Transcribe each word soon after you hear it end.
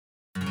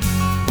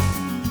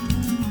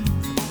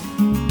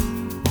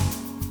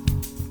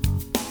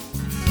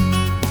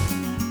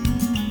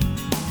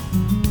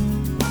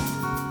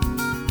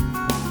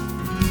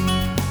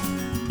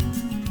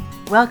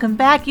Welcome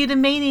back,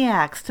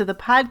 Eudaimaniacs, to the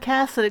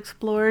podcast that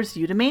explores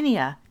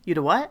eudaimonia.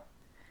 Euda what?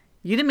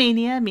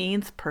 Eudaimonia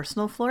means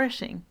personal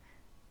flourishing.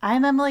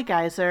 I'm Emily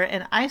Geiser,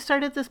 and I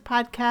started this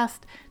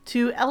podcast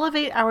to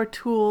elevate our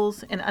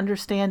tools and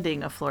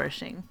understanding of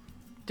flourishing.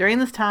 During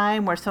this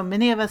time where so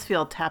many of us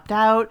feel tapped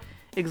out,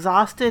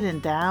 exhausted,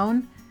 and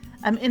down,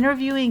 I'm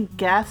interviewing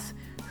guests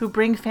who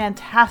bring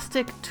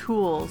fantastic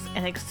tools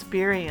and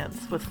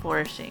experience with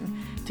flourishing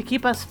to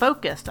keep us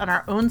focused on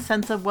our own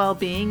sense of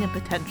well-being and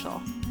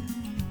potential.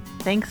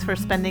 Thanks for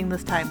spending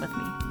this time with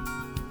me.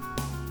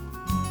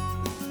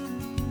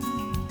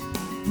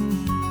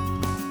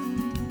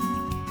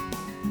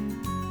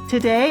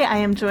 Today, I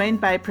am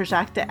joined by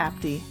Prajakta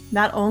Apte.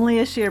 Not only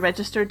is she a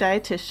registered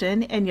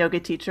dietitian and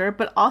yoga teacher,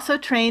 but also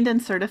trained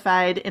and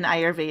certified in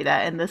Ayurveda.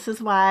 And this is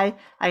why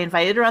I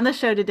invited her on the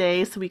show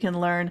today, so we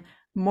can learn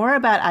more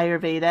about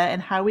Ayurveda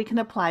and how we can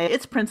apply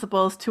its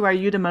principles to our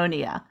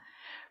eudaimonia.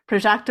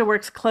 Prajakta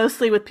works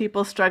closely with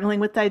people struggling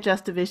with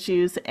digestive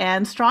issues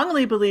and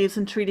strongly believes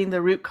in treating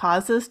the root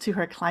causes to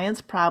her clients'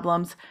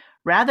 problems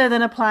rather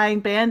than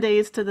applying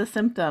band-aids to the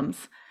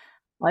symptoms.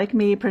 Like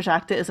me,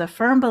 Prajakta is a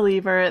firm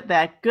believer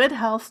that good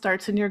health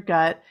starts in your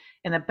gut,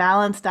 and a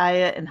balanced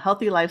diet and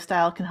healthy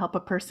lifestyle can help a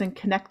person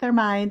connect their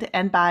mind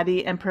and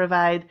body and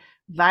provide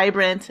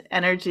vibrant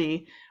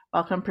energy.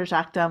 Welcome,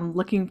 Prajakta. I'm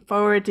looking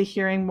forward to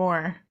hearing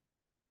more.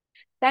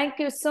 Thank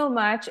you so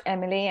much,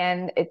 Emily,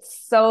 and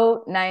it's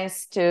so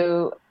nice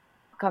to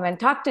come and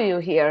talk to you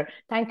here.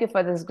 Thank you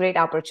for this great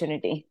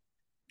opportunity.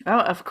 Oh,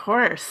 of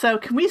course. So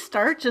can we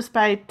start just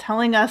by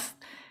telling us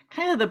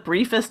kind of the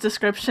briefest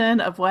description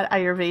of what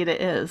Ayurveda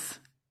is?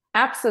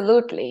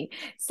 Absolutely.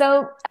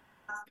 So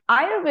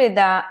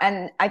Ayurveda,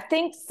 and I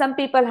think some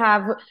people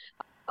have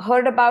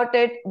heard about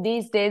it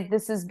these days.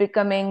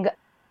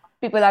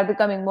 People are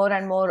becoming more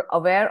and more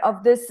aware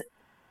of this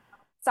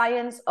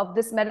science, of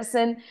this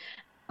medicine.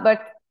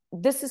 But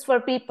this is for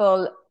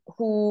people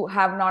who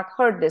have not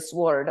heard this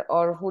word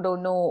or who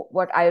don't know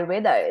what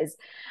Ayurveda is.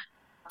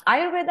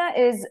 Ayurveda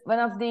is one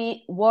of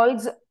the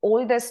world's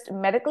oldest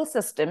medical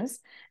systems,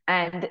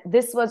 and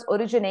this was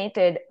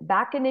originated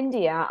back in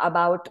India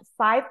about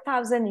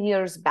 5,000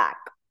 years back.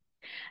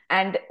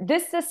 And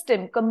this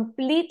system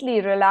completely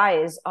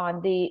relies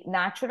on the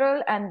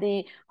natural and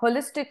the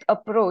holistic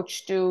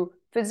approach to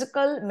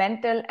physical,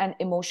 mental, and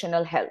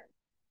emotional health.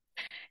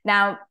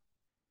 Now,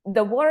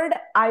 the word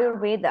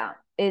Ayurveda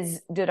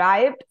is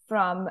derived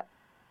from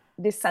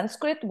the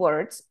Sanskrit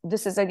words.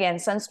 This is, again,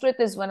 Sanskrit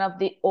is one of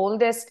the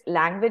oldest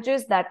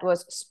languages that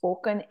was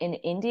spoken in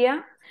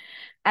India.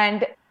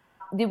 And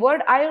the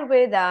word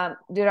Ayurveda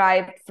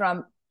derived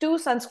from two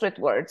Sanskrit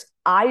words.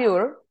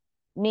 Ayur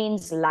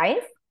means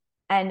life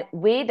and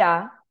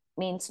Veda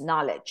means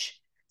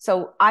knowledge.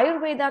 So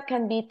Ayurveda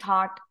can be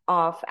thought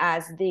of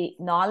as the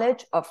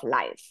knowledge of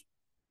life.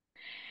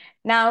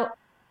 Now,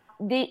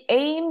 the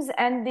aims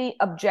and the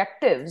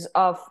objectives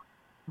of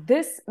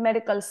this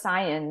medical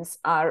science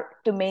are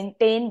to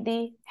maintain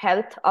the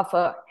health of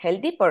a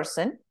healthy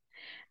person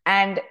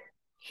and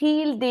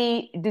heal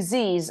the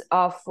disease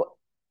of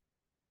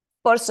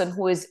person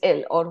who is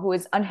ill or who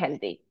is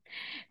unhealthy.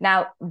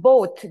 Now,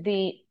 both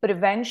the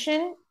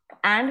prevention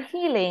and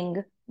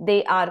healing,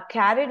 they are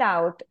carried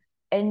out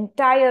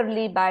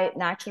entirely by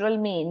natural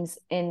means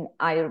in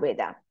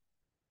Ayurveda.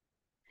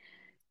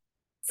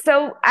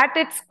 So at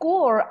its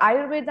core,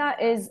 Ayurveda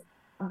is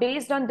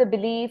based on the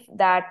belief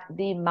that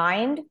the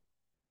mind,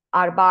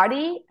 our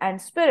body,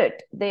 and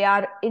spirit, they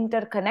are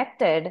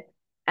interconnected.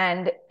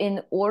 And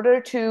in order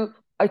to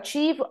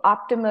achieve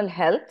optimal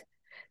health,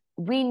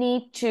 we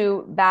need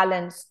to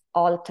balance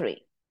all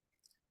three.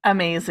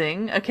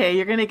 Amazing. Okay,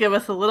 you're going to give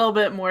us a little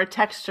bit more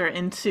texture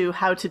into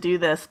how to do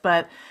this,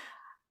 but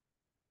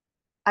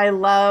I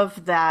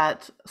love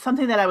that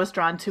something that I was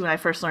drawn to when I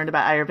first learned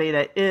about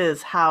Ayurveda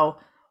is how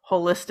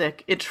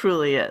holistic it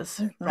truly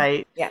is,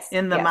 right? Yes.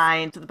 In the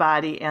mind, the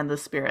body, and the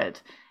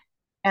spirit.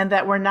 And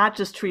that we're not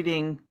just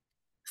treating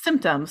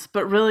symptoms,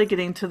 but really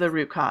getting to the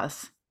root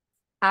cause.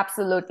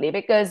 Absolutely,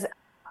 because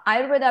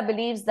Ayurveda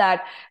believes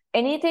that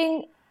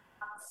anything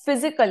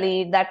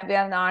physically that we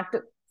are not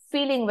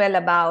feeling well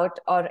about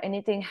or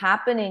anything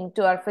happening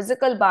to our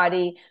physical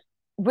body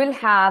will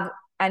have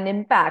an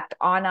impact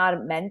on our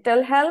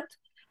mental health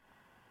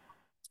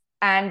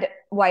and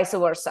vice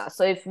versa.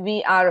 So if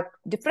we are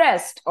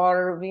depressed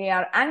or we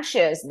are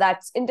anxious,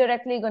 that's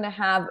indirectly going to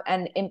have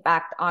an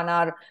impact on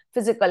our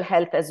physical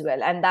health as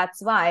well. And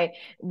that's why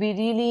we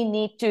really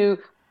need to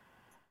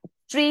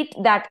treat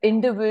that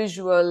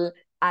individual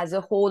as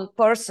a whole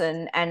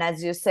person. And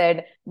as you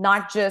said,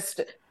 not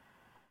just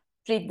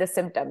treat the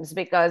symptoms,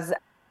 because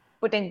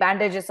putting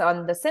bandages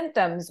on the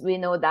symptoms, we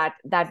know that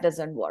that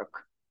doesn't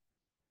work.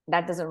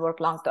 That doesn't work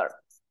long term.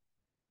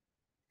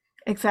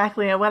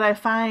 Exactly. And what I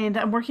find,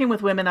 I'm working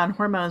with women on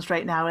hormones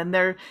right now, and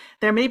they're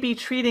maybe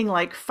treating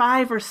like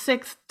 5 or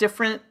 6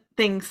 different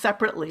things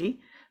separately.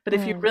 But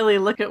if you really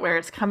look at where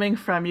it's coming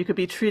from, you could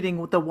be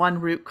treating the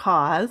one root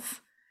cause.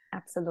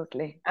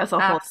 Absolutely. As a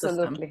whole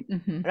system.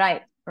 Absolutely.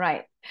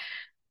 Right.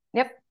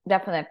 Yep,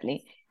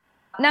 definitely.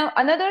 Now,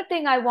 another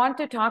thing I want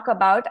to talk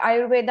about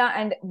Ayurveda,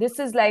 and this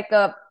is like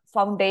a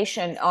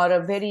foundation or a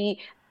very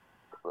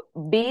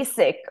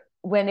basic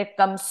when it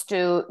comes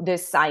to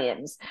this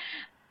science.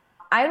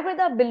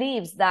 Ayurveda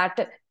believes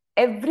that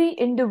every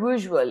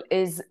individual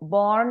is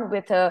born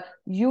with a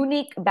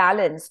unique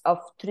balance of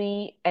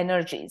three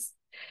energies.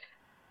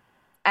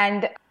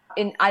 And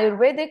in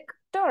Ayurvedic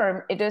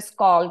term, it is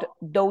called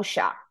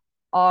dosha,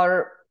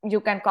 or you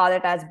can call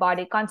it as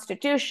body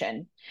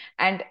constitution.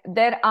 And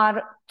there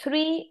are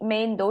three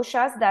main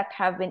doshas that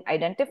have been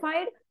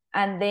identified,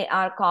 and they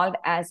are called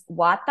as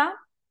vata,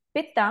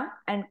 pitta,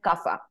 and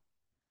kapha.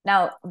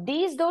 Now,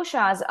 these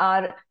doshas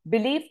are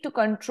believed to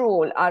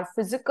control our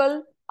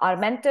physical, our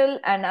mental,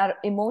 and our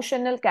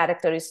emotional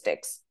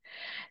characteristics.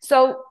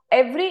 So,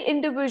 every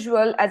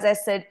individual, as I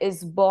said,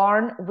 is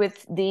born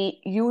with the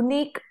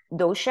unique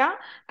dosha,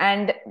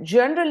 and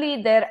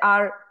generally, there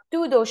are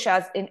two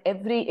doshas in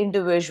every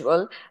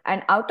individual,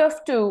 and out of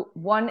two,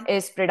 one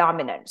is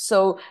predominant.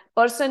 So,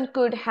 person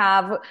could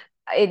have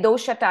a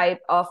dosha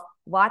type of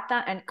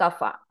vata and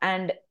kapha,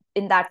 and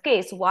in that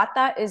case,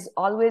 vata is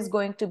always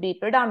going to be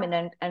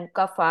predominant and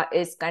kapha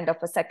is kind of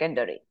a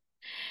secondary.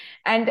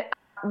 And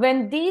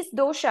when these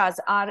doshas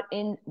are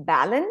in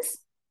balance,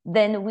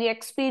 then we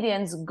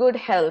experience good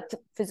health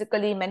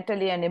physically,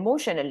 mentally, and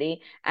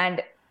emotionally.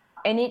 And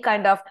any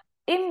kind of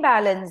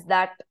imbalance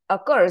that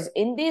occurs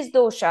in these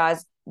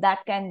doshas,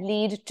 that can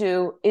lead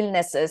to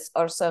illnesses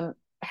or some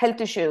health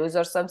issues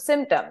or some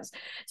symptoms.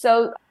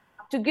 So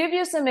to give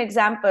you some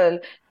example,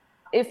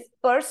 if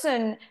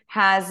person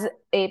has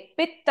a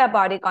pitta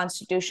body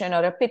constitution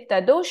or a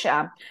pitta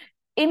dosha,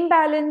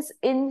 imbalance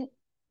in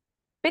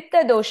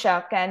pitta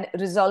dosha can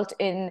result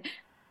in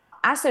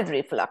acid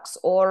reflux,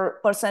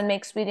 or person may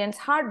experience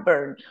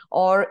heartburn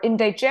or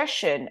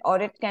indigestion, or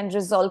it can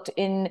result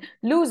in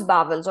loose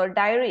bowels or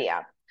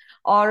diarrhea.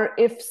 Or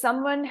if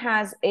someone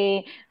has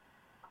a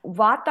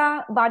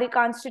vata body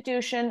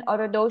constitution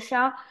or a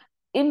dosha,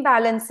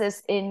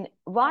 imbalances in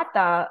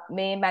vata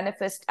may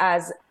manifest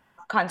as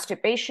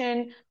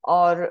constipation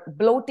or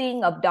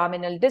bloating,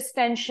 abdominal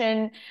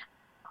distension.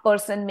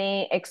 Person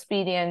may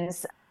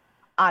experience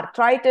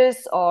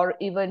arthritis or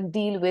even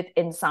deal with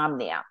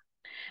insomnia.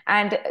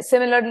 And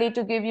similarly,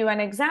 to give you an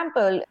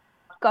example,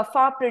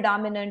 kapha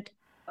predominant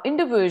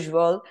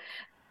individual,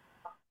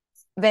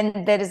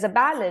 when there is a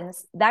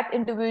balance, that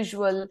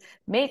individual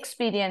may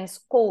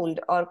experience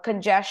cold or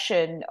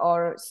congestion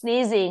or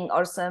sneezing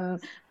or some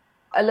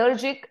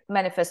allergic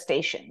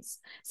manifestations.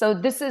 So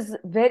this is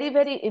very,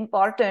 very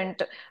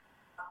important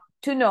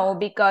to know,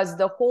 because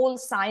the whole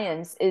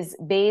science is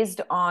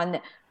based on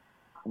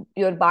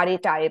your body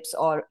types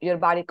or your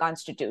body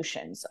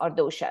constitutions or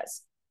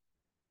doshas.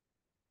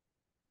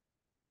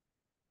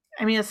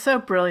 I mean, it's so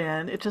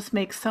brilliant. It just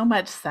makes so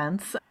much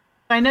sense.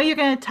 I know you're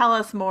going to tell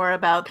us more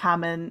about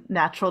common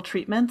natural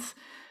treatments,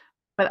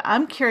 but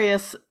I'm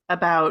curious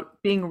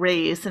about being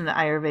raised in an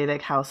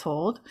Ayurvedic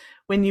household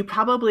when you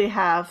probably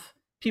have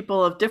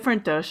people of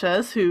different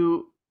doshas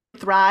who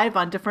thrive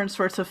on different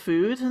sorts of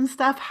foods and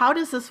stuff. What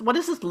does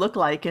this look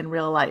like in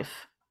real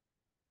life?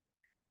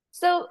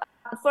 So,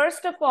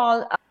 first of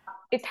all,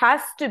 it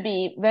has to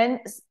be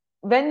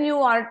when you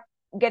are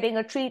getting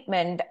a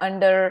treatment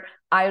under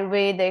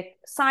Ayurvedic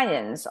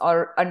science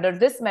or under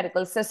this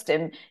medical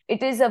system,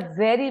 it is a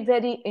very,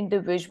 very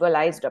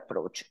individualized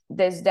approach.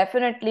 There's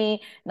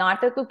definitely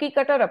not a cookie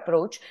cutter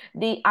approach.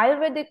 The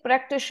Ayurvedic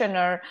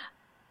practitioner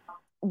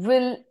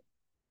will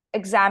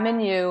examine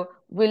you,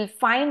 will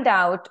find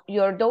out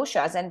your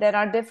doshas, and there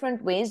are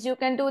different ways you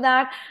can do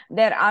that.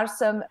 There are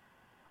some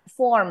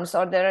forms,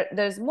 or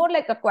there's more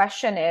like a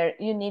questionnaire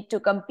you need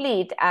to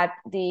complete at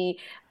the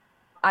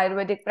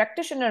Ayurvedic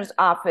practitioner's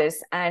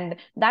office, and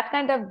that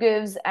kind of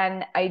gives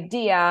an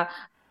idea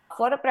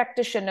for a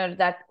practitioner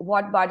that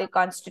what body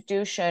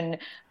constitution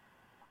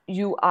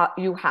you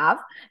have.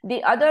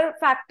 The other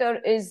factor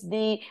is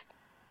the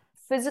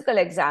physical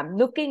exam,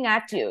 looking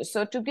at you.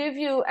 So to give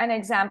you an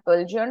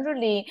example,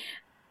 generally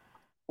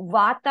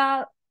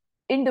vata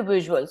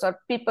individuals or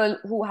people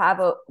who have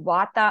a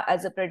vata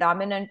as a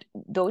predominant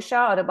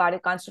dosha or a body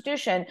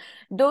constitution,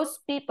 those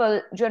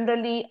people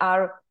generally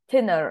are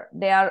thinner,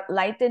 they are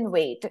light in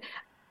weight.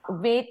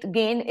 Weight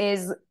gain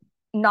is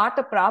not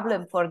a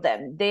problem for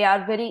them. They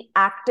are very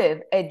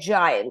active,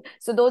 agile.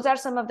 So those are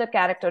some of the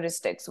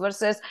characteristics.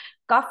 Versus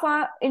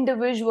kapha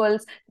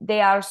individuals,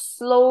 they are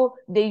slow,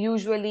 they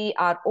usually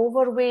are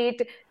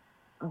overweight,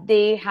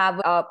 they have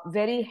a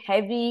very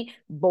heavy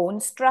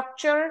bone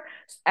structure,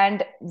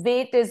 and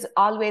weight is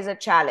always a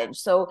challenge.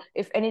 So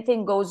if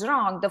anything goes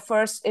wrong, the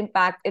first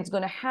impact it's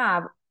going to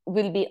have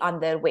will be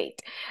on their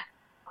weight.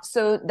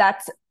 So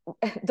that's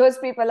those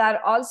people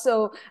are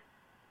also,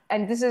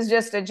 and this is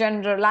just a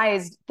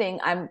generalized thing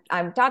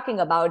I'm talking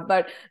about,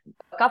 but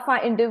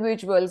kapha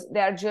individuals, they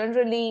are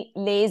generally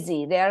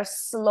lazy, they are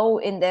slow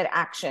in their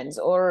actions,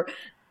 or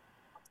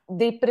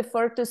they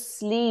prefer to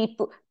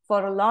sleep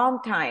for a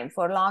long time,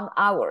 for long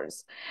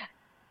hours.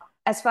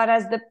 As far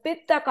as the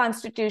pitta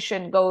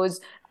constitution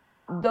goes,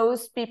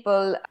 those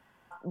people,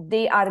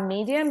 they are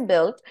medium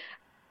built,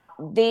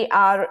 they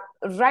are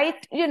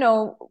right,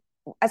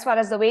 as far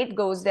as the weight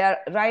goes, they are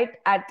right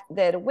at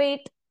their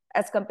weight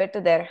as compared to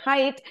their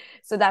height.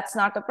 So that's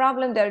not a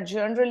problem. They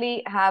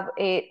generally have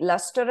a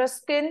lustrous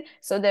skin.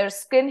 So their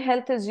skin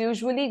health is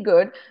usually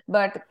good,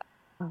 but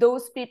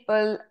those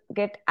people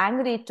get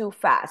angry too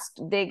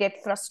fast. They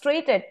get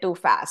frustrated too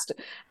fast.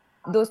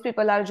 Those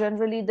people are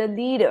generally the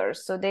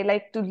leaders. So they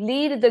like to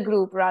lead the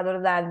group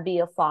rather than be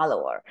a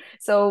follower.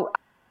 So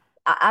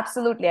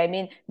absolutely. I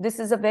mean, this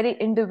is a very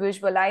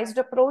individualized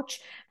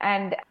approach,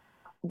 and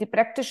the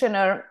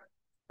practitioner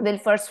will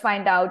first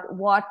find out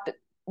what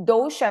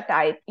dosha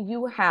type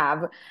you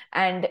have.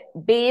 And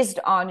based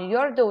on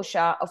your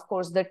dosha, of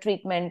course, the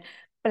treatment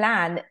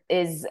plan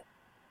is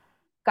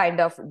kind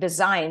of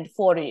designed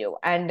for you.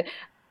 And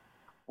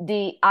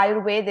the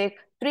Ayurvedic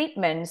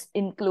treatments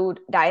include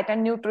diet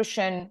and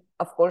nutrition,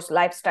 of course,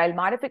 lifestyle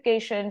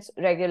modifications,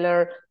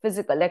 regular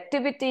physical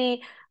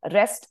activity,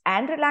 rest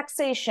and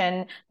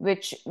relaxation,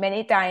 which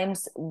many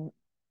times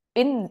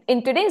in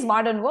today's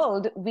modern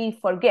world we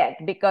forget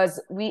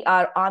because we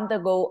are on the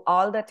go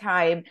all the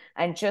time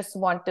and just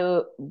want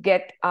to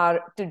get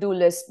our to-do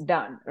list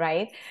done,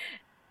 right?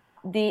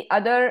 The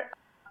other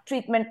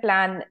treatment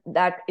plan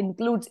that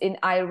includes in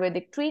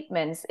Ayurvedic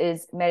treatments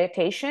is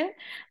meditation,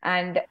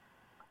 and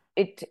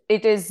it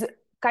is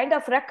kind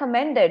of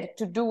recommended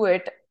to do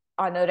it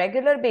on a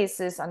regular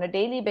basis, on a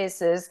daily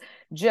basis,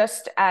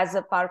 just as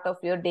a part of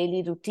your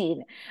daily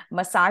routine.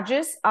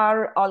 Massages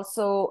are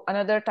also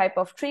another type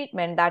of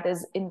treatment that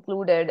is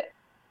included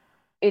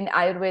in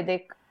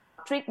Ayurvedic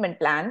treatment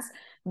plans,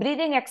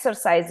 breathing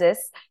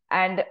exercises,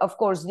 and of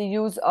course, the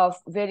use of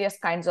various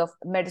kinds of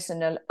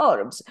medicinal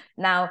herbs.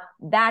 Now,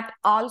 that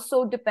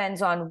also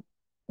depends on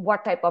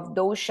what type of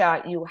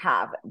dosha you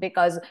have,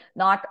 because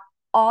not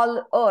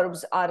all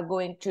herbs are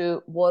going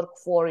to work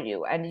for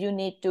you, and you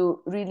need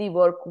to really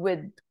work with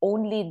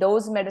only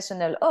those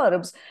medicinal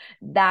herbs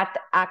that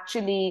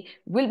actually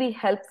will be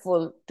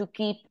helpful to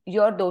keep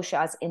your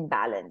doshas in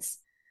balance.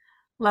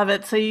 Love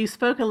it. So you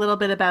spoke a little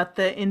bit about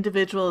the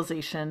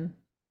individualization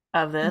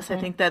of this. I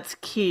Mm-hmm. think that's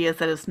key, is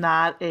that it's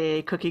not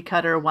a cookie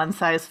cutter, one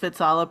size fits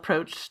all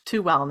approach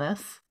to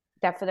wellness.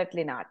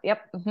 Definitely not.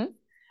 Yep. Mm-hmm.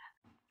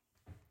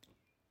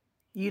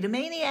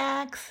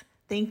 Eudomaniacs,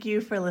 thank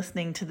you for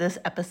listening to this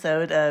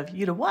episode of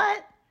Euda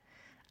What?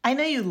 I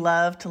know you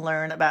love to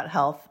learn about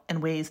health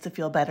and ways to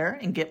feel better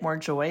and get more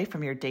joy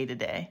from your day to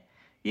day.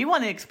 You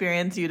want to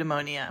experience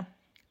eudaimonia,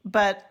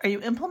 but are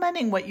you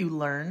implementing what you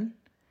learn?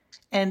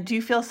 And do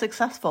you feel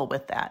successful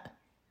with that?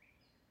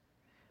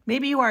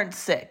 Maybe you aren't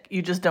sick,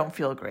 you just don't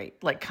feel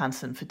great, like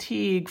constant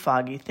fatigue,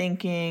 foggy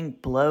thinking,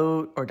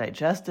 bloat, or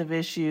digestive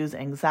issues,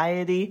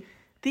 anxiety.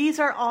 These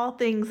are all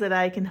things that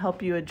I can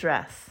help you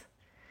address.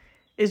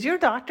 Is your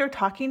doctor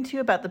talking to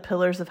you about the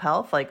pillars of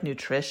health like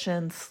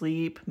nutrition,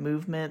 sleep,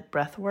 movement,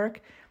 breath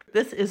work?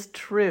 This is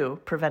true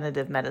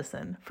preventative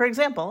medicine. For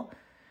example,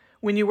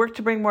 when you work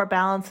to bring more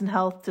balance and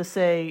health to,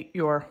 say,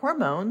 your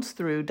hormones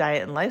through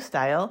diet and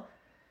lifestyle,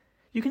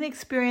 you can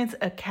experience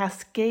a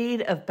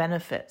cascade of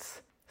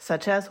benefits,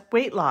 such as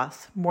weight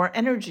loss, more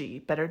energy,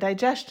 better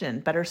digestion,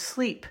 better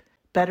sleep,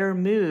 better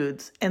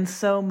moods, and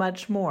so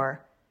much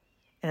more.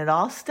 And it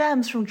all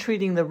stems from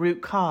treating the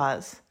root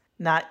cause,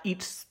 not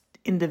each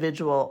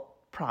individual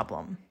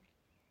problem.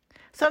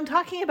 So I'm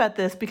talking about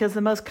this because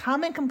the most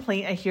common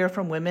complaint I hear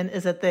from women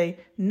is that they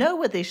know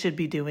what they should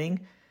be doing,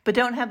 but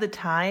don't have the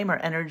time or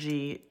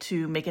energy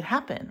to make it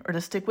happen or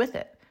to stick with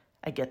it.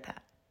 I get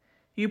that.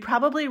 You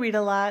probably read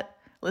a lot,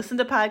 listen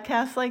to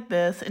podcasts like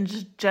this, and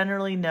just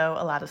generally know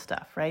a lot of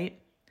stuff, right?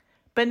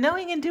 But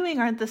knowing and doing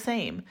aren't the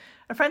same.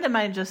 A friend of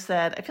mine just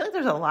said, I feel like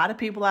there's a lot of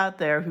people out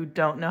there who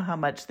don't know how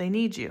much they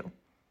need you.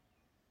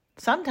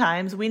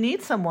 Sometimes we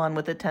need someone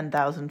with a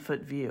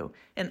 10,000-foot view,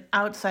 an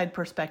outside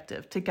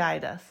perspective to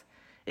guide us.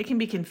 It can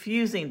be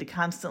confusing to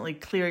constantly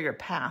clear your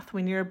path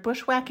when you're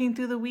bushwhacking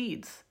through the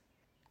weeds.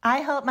 I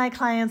help my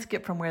clients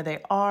get from where they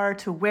are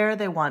to where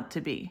they want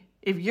to be.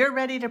 If you're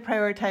ready to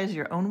prioritize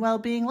your own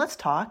well-being, let's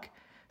talk.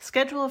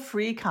 Schedule a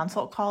free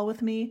consult call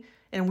with me,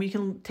 and we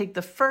can take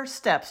the first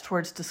steps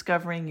towards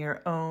discovering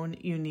your own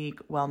unique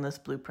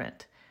wellness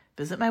blueprint.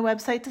 Visit my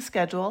website to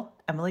schedule,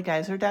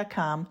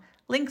 emilygeiser.com.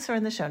 Links are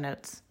in the show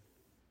notes.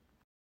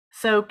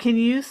 So can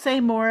you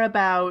say more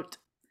about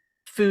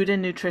food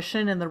and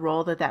nutrition and the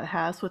role that that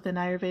has within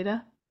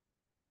Ayurveda?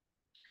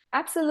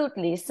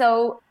 Absolutely.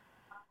 So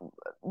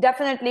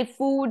definitely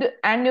food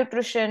and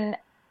nutrition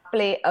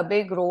play a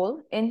big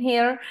role in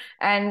here.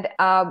 And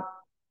I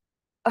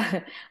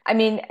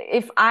mean,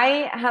 if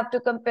I have to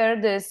compare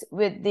this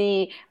with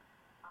the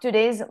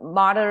today's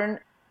modern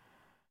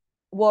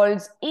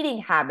world's eating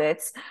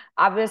habits,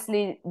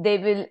 obviously they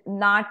will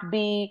not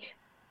be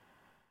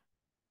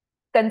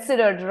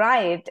considered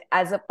right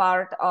as a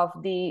part of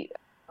the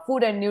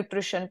food and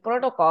nutrition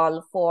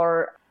protocol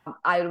for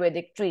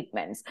Ayurvedic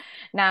treatments.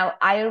 Now,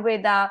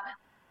 Ayurveda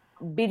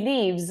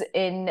believes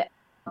in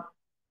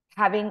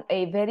having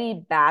a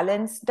very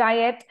balanced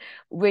diet,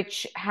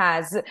 which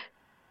has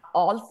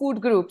all food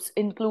groups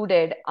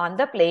included on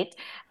the plate,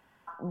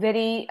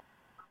 very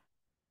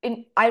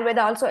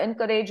Ayurveda also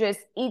encourages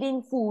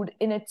eating food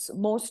in its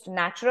most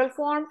natural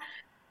form,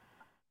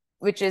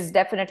 which is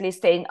definitely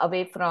staying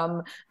away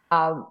from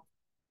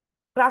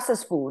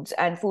processed foods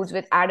and foods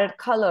with added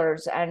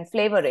colors and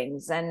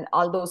flavorings and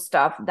all those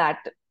stuff that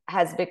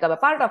has become a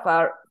part of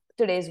our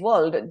today's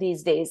world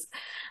these days.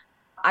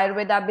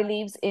 Ayurveda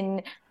believes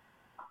in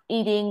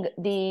eating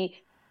the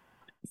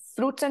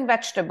fruits and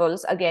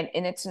vegetables again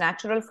in its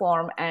natural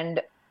form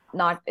and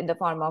not in the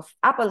form of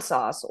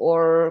applesauce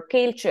or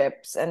kale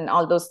chips and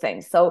all those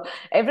things. So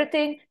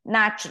everything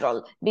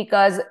natural,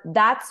 because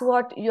that's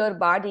what your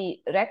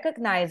body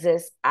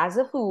recognizes as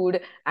a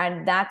food,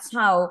 and that's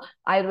how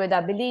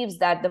Ayurveda believes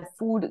that the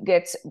food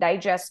gets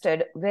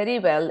digested very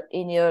well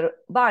in your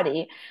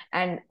body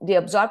and the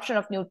absorption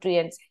of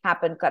nutrients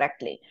happen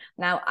correctly.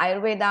 Now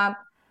Ayurveda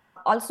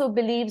also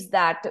believes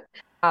that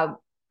optimal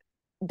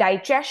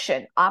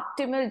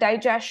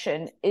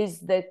digestion is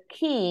the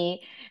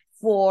key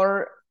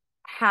for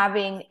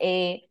having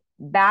a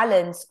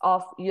balance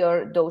of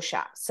your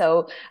dosha.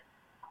 So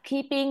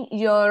keeping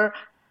your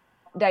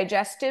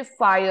digestive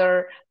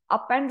fire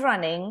up and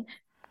running,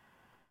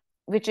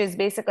 which is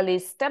basically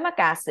stomach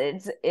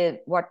acids, is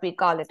what we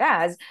call it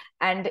as.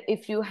 And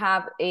if you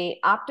have a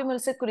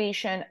optimal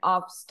secretion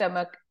of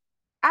stomach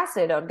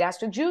acid or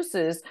gastric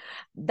juices,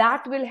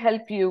 that will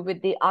help you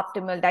with the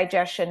optimal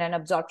digestion and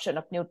absorption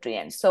of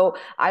nutrients. So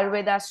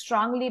Ayurveda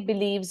strongly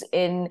believes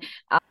in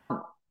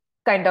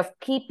kind of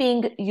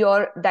keeping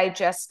your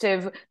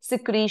digestive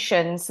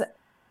secretions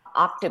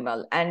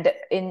optimal. And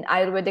in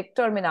Ayurvedic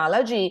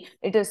terminology,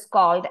 it is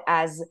called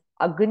as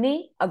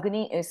Agni.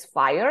 Agni is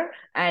fire,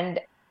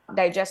 and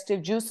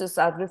digestive juices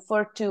are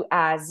referred to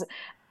as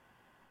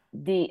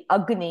the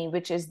Agni,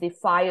 which is the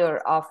fire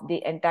of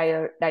the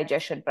entire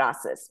digestion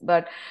process.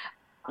 But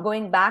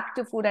going back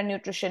to food and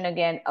nutrition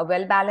again, a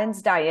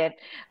well-balanced diet,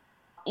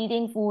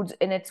 eating foods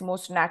in its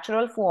most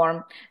natural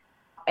form,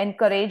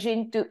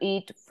 encouraging to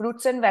eat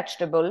fruits and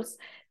vegetables.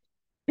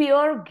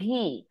 Pure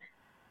ghee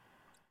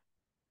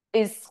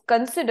is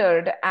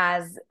considered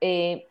as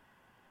it's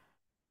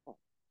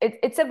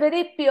a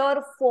very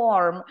pure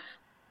form,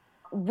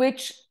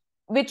 which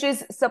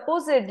is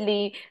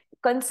supposedly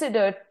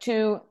considered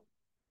to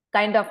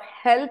kind of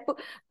help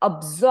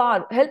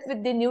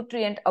with the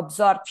nutrient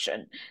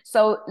absorption.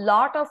 So a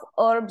lot of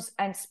herbs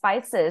and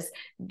spices,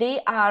 they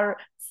are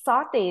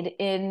sauteed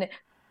in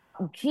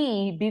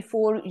ghee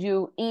before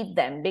you eat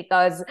them,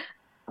 because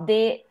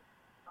they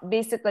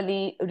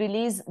basically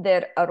release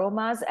their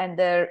aromas and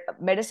their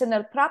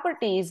medicinal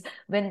properties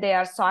when they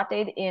are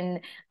sauteed in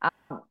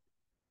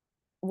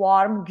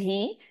warm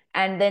ghee.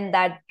 And then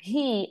that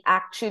ghee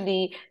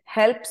actually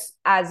helps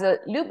as a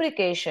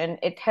lubrication.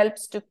 It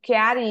helps to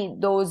carry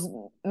those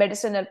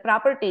medicinal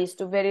properties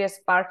to various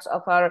parts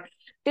of our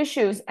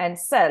tissues and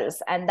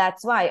cells. And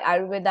that's why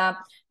Ayurveda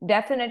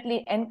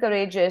definitely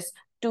encourages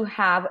to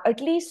have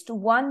at least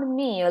one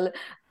meal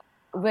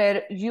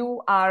where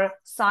you are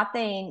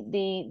sauteing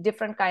the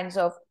different kinds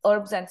of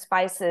herbs and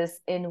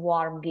spices in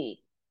warm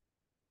ghee.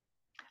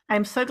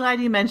 I'm so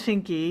glad you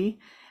mentioned ghee.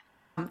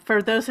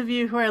 For those of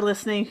you who are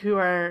listening who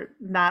are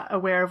not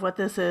aware of what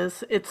this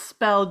is, it's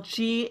spelled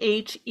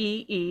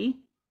Ghee.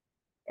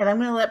 And I'm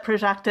going to let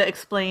Prajakta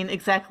explain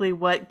exactly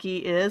what ghee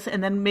is,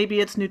 and then maybe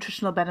its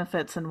nutritional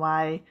benefits and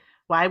why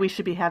we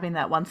should be having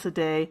that once a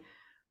day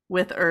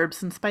with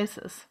herbs and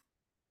spices.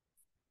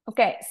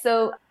 Okay,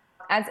 so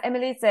as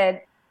Emily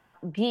said,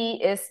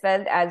 ghee is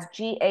spelled as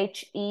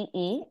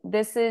Ghee.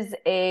 This is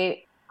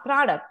a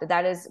product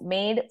that is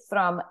made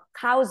from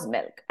cow's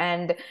milk,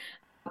 and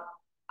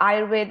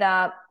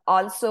Ayurveda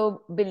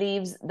also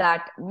believes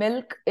that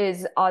milk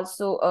is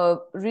also a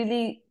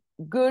really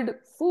good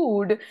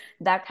food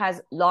that has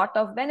a lot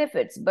of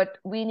benefits. But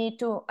we need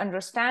to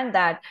understand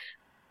that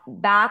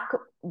back,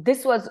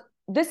 this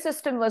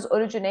system was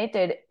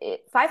originated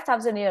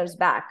 5,000 years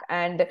back,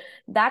 and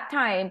that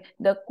time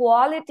the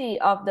quality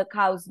of the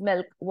cow's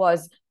milk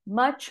was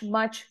much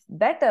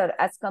better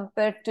as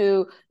compared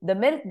to the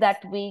milk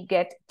that we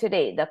get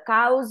today. The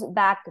cows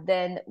back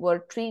then were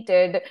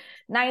treated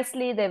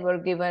nicely, they were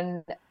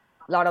given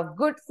a lot of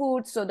good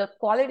food, so the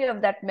quality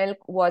of that milk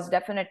was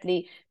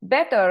definitely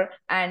better,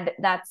 and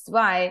that's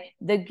why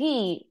the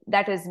ghee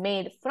that is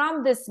made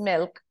from this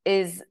milk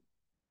is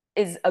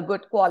a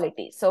good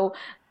quality. So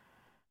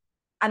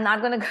I'm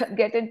not going to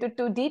get into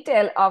too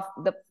detail of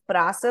the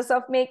process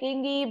of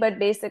making ghee, but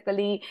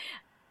basically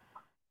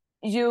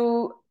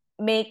you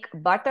make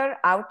butter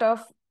out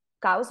of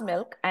cow's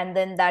milk, and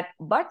then that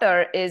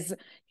butter is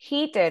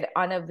heated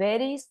on a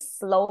very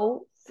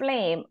slow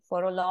flame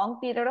for a long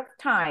period of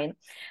time.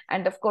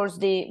 And of course,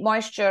 the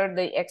moisture,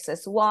 the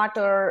excess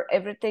water,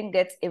 everything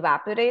gets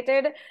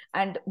evaporated.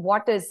 And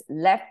what is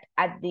left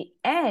at the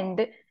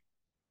end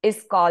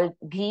is called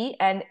ghee.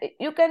 And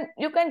you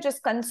can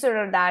just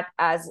consider that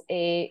as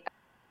a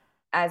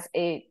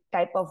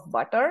type of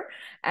butter.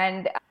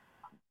 And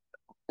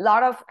a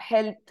lot of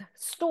health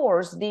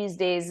stores these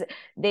days,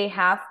 they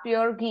have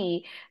pure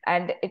ghee,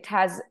 and it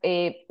has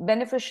a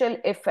beneficial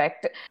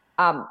effect.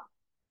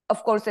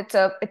 Of course, it's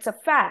a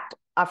fat,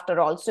 after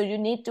all. So you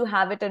need to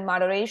have it in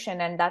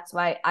moderation. And that's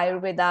why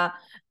Ayurveda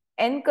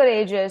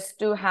encourages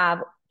to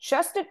have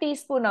just a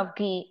teaspoon of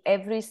ghee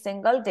every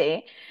single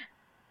day.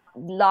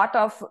 Lot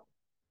of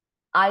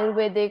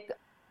Ayurvedic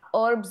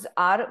herbs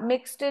are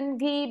mixed in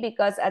ghee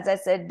because, as I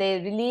said,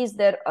 they release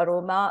their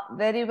aroma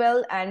very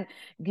well, and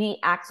ghee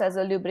acts as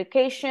a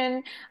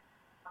lubrication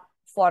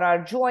for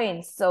our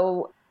joints.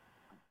 So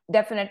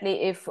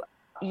definitely, if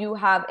you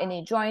have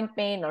any joint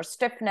pain or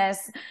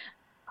stiffness,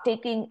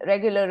 taking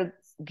regular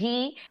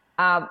ghee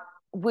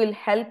will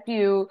help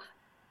you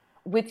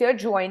with your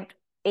joint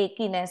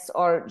achiness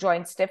or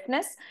joint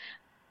stiffness.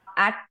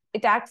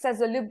 It acts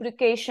as a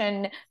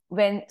lubrication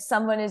when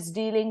someone is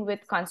dealing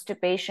with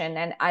constipation,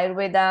 and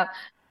Ayurveda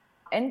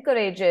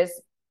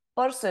encourages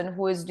person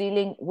who is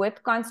dealing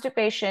with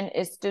constipation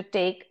is to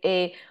take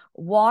a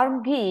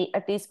warm ghee,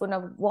 a teaspoon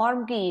of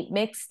warm ghee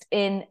mixed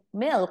in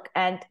milk,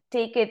 and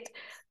take it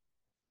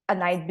a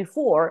night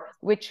before,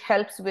 which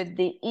helps with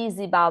the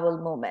easy bowel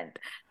movement.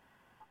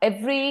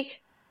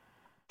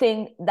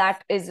 Everything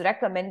that is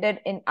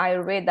recommended in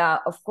Ayurveda,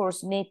 of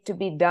course, need to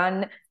be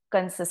done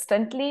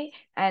consistently,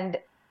 and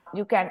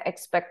you can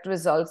expect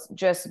results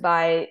just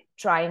by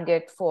trying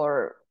it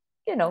for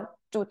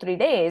 2-3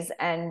 days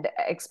and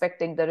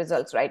expecting the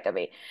results right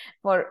away.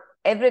 For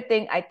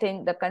everything, I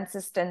think the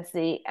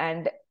consistency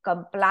and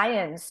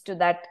compliance to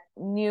that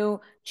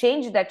new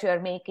change that you are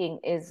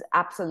making is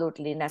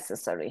absolutely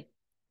necessary.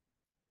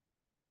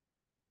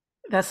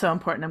 That's so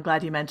important. I'm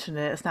glad you mentioned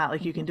it. It's not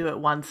like you can do it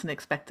once and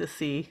expect to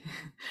see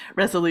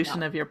resolution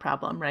No, of your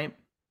problem, right?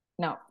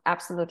 no,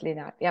 absolutely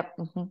not. Yep.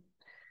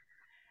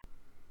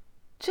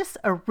 Just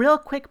a real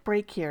quick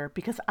break here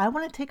because I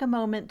want to take a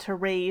moment to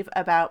rave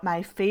about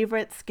my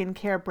favorite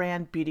skincare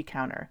brand, Beauty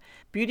Counter.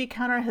 Beauty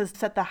Counter has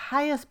set the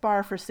highest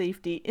bar for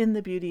safety in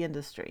the beauty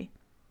industry.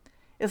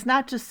 It's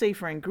not just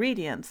safer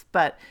ingredients,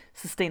 but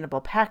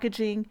sustainable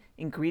packaging,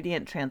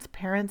 ingredient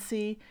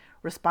transparency,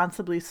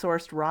 responsibly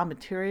sourced raw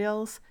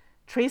materials,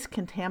 trace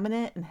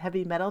contaminant and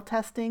heavy metal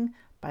testing.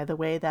 By the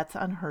way, that's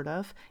unheard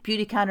of.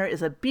 Beauty Counter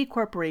is a B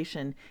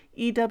Corporation,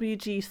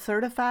 EWG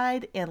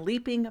certified, and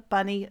Leaping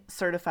Bunny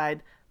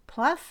certified,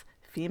 plus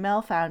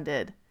female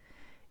founded.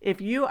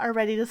 If you are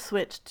ready to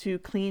switch to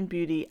clean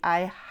beauty,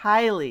 I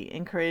highly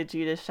encourage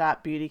you to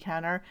shop Beauty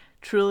Counter.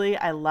 Truly,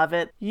 I love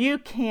it. You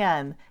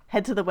can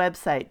head to the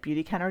website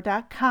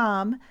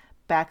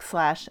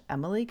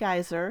beautycounter.com/Emily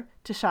Geyser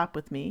to shop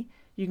with me.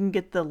 You can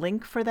get the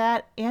link for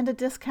that and a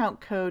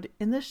discount code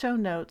in the show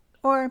notes,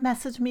 or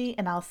message me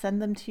and I'll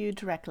send them to you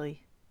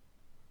directly.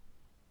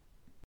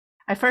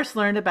 I first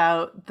learned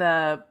about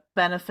the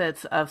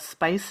benefits of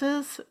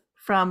spices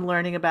from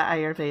learning about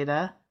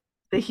Ayurveda,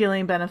 the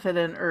healing benefit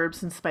in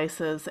herbs and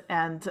spices.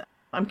 And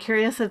I'm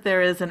curious if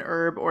there is an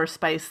herb or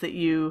spice that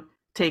you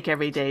take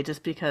every day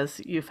just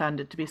because you found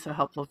it to be so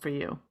helpful for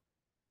you.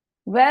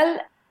 Well,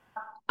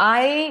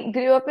 I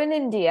grew up in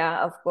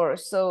India, of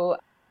course, so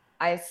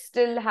I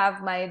still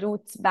have my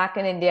roots back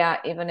in India,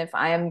 even if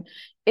I am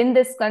in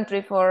this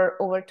country for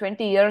over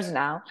 20 years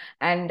now.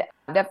 And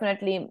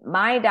definitely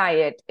my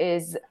diet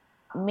is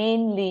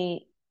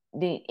mainly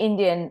the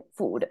Indian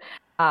food.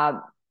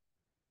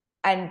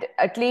 And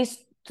at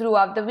least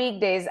throughout the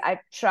weekdays, I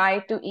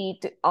try to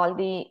eat all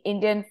the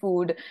Indian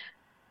food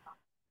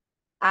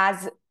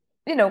as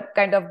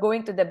kind of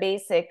going to the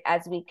basic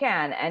as we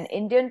can. And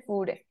Indian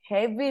food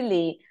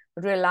heavily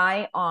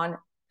rely on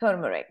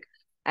turmeric,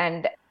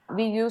 and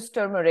we use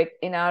turmeric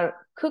in our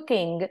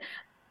cooking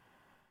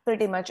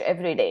pretty much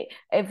every day.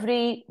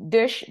 Every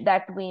dish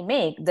that we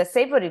make, the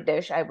savory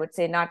dish, I would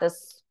say, not a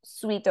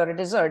sweet or a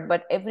dessert,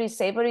 but every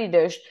savory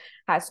dish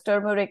has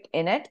turmeric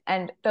in it.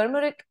 And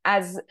turmeric,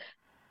 as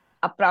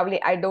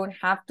probably I don't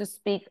have to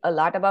speak a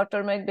lot about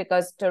turmeric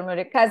because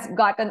turmeric has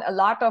gotten a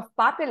lot of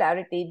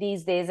popularity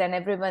these days and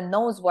everyone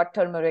knows what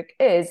turmeric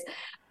is.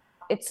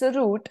 It's a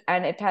root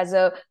and it has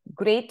a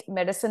great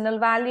medicinal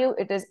value.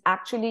 It is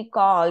actually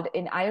called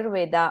in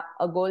Ayurveda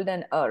a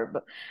golden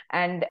herb.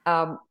 And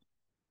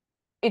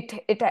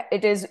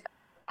it is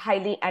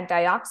highly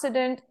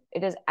antioxidant.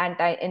 It is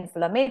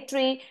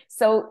anti-inflammatory.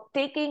 So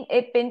taking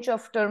a pinch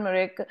of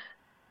turmeric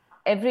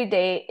every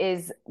day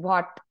is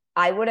what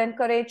I would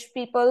encourage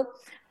people.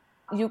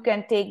 You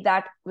can take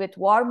that with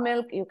warm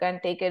milk. You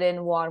can take it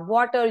in warm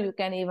water. You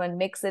can even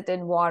mix it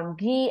in warm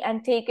ghee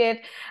and take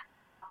it.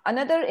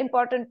 Another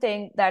important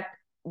thing that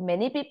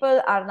many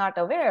people are not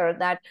aware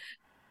that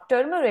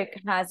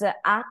turmeric has an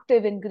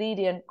active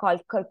ingredient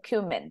called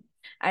curcumin.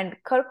 And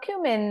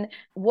curcumin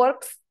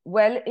works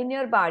well in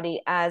your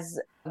body as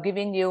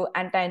giving you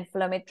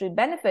anti-inflammatory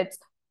benefits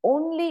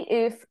only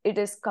if it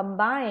is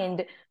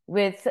combined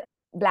with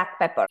black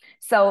pepper.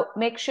 So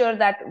make sure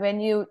that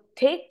when you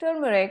take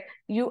turmeric,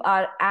 you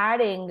are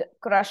adding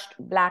crushed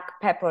black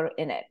pepper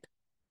in it.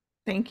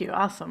 Thank you.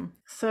 Awesome.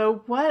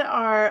 So, what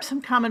are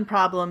some common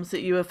problems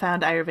that you have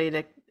found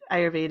Ayurveda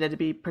to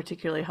be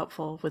particularly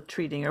helpful with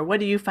treating, or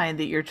what do you find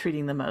that you're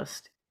treating the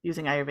most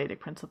using Ayurvedic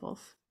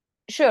principles?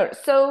 Sure.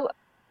 So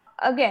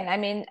again, I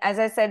mean, as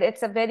I said,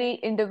 it's a very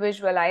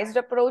individualized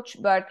approach,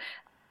 but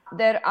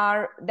there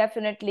are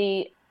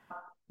definitely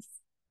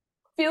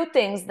few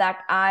things that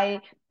I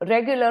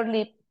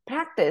regularly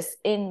practice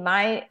in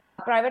my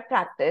private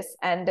practice,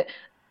 and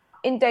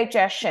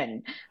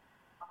indigestion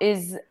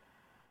is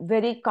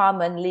very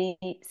commonly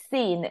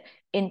seen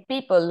in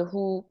people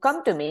who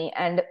come to me,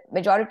 and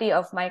majority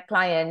of my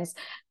clients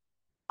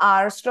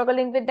are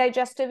struggling with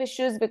digestive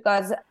issues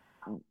because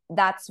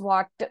that's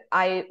what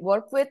I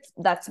work with.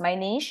 That's my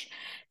niche.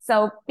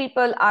 So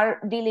people are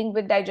dealing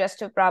with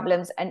digestive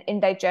problems, and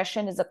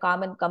indigestion is a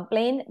common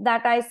complaint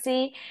that I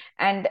see.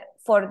 And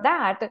for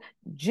that,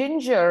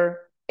 ginger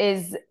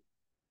is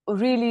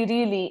really,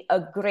 really a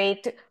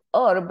great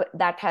herb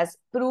that has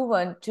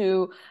proven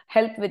to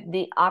help with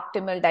the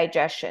optimal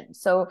digestion.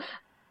 So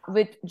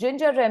with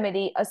ginger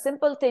remedy, a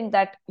simple thing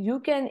that you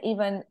can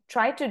even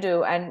try to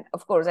do, and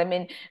of course, I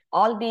mean,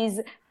 all these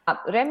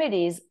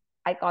remedies,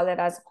 I call it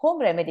as home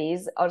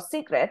remedies or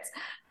secrets,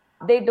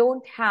 they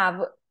don't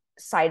have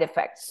side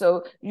effects.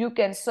 So you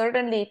can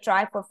certainly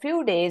try for a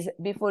few days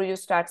before you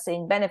start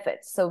seeing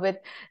benefits. So with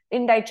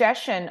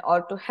indigestion,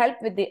 or to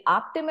help with the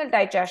optimal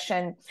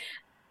digestion,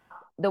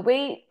 the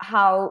way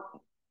how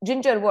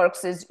ginger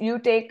works is you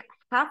take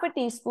half a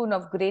teaspoon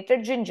of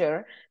grated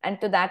ginger, and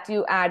to that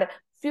you add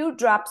few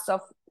drops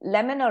of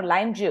lemon or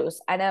lime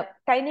juice and a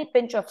tiny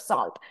pinch of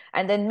salt,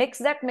 and then mix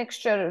that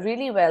mixture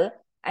really well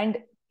and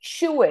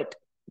chew it.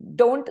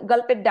 Don't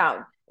gulp it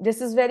down. This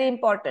is very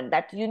important,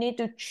 that you need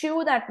to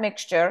chew that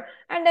mixture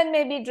and then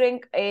maybe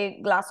drink a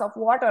glass of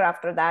water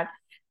after that.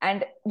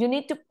 And you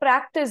need to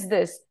practice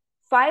this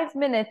 5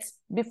 minutes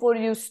before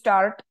you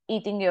start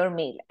eating your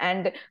meal.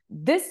 And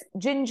this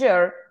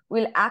ginger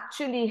will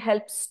actually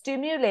help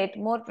stimulate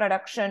more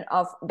production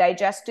of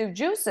digestive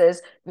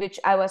juices, which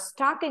I was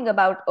talking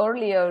about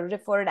earlier,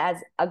 referred as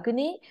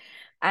Agni,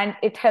 and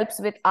it helps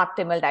with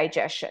optimal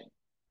digestion.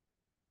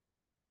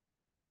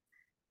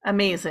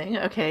 Amazing.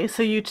 Okay.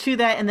 So you chew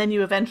that and then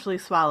you eventually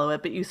swallow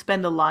it, but you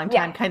spend a long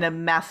time Yeah, kind of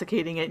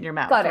masticating it in your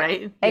mouth, correct.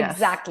 right? Yes.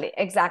 Exactly,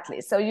 exactly.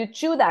 So you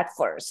chew that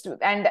first.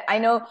 And I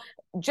know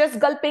just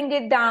gulping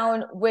it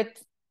down with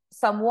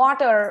some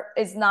water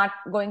is not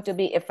going to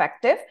be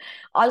effective.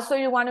 Also,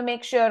 you want to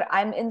make sure,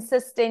 I'm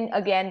insisting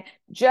again,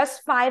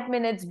 just 5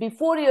 minutes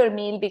before your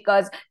meal,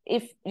 because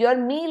if your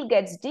meal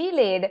gets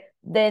delayed,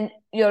 then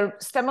your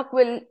stomach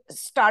will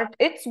start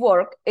its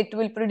work. It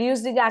will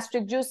produce the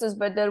gastric juices,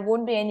 but there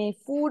won't be any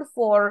food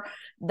for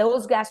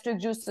those gastric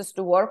juices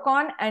to work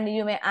on, and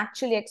you may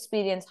actually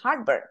experience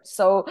heartburn.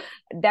 So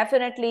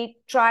definitely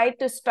try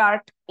to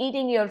start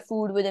eating your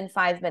food within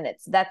 5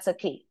 minutes. That's a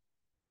key.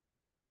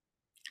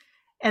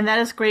 And that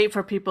is great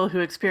for people who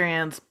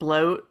experience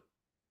bloat.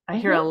 I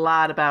hear a Mhm.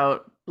 lot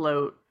about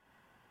bloat.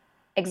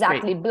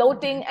 Exactly. Great.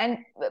 Bloating.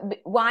 And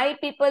why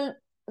people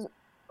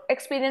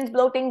experience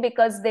bloating?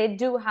 Because they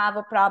do have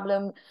a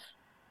problem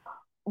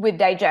with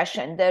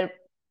digestion. Their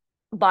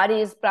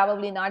body is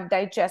probably not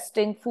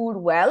digesting food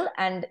well,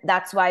 and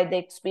that's why they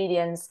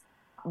experience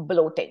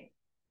bloating.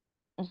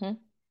 Mhm.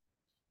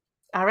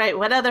 All right.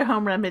 What other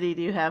home remedy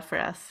do you have for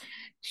us?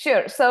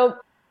 Sure. So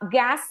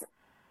gas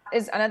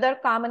is another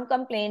common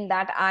complaint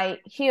that I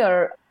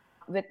hear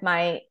with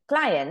my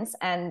clients.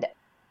 And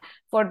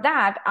for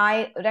that,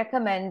 I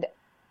recommend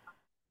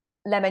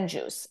lemon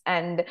juice.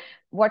 And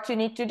what you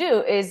need to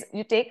do is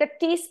you take a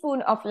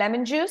teaspoon of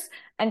lemon juice,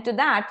 and to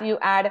that you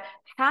add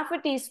half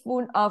a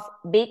teaspoon of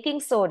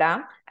baking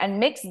soda and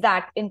mix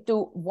that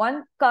into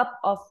 1 cup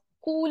of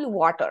cool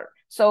water.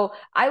 So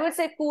I would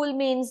say cool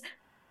means,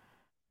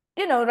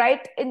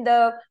 right in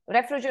the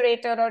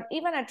refrigerator or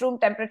even at room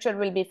temperature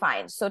will be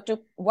fine. So to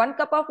 1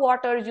 cup of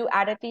water, you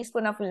add a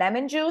teaspoon of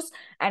lemon juice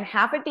and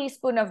half a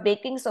teaspoon of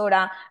baking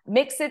soda,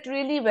 mix it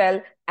really well,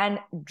 and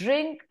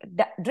drink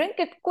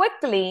it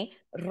quickly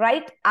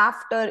right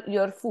after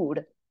your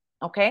food.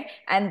 Okay.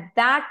 And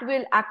that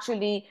will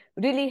actually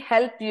really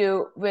help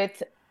you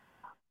with,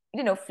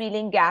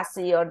 feeling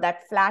gassy, or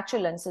that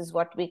flatulence is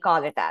what we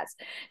call it as.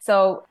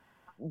 So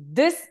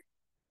this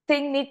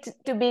thing needs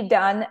to be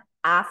done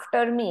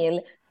after meal,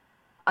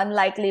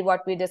 unlikely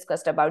what we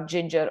discussed about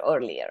ginger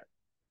earlier.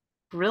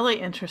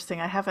 Really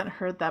interesting. I haven't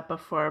heard that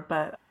before,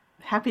 but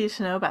happy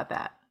to know about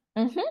that.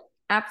 Mhm.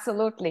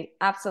 Absolutely,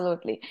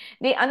 absolutely.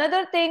 The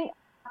another thing,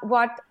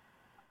 what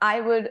I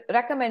would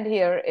recommend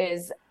here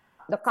is,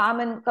 the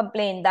common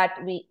complaint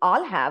that we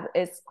all have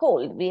is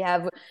cold. We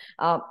have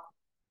uh,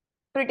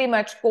 pretty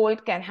much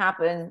cold can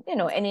happen,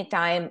 any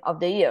time of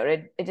the year.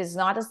 It is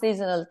not a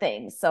seasonal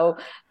thing. So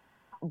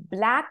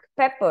black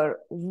pepper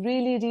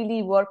really,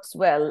 really works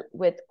well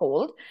with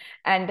cold.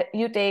 And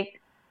you take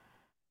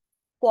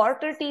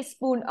quarter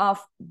teaspoon of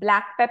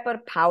black pepper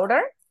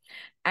powder,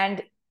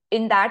 and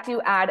in that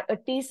you add a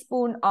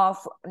teaspoon of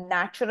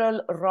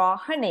natural raw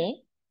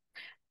honey.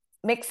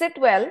 Mix it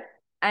well,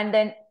 and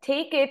then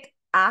take it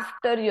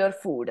after your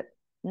food,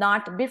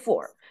 not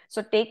before.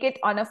 So take it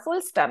on a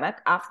full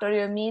stomach after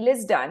your meal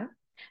is done.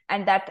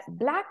 And that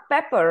black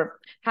pepper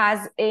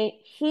has a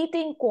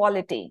heating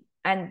quality,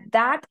 and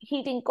that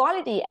heating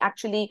quality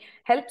actually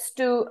helps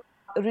to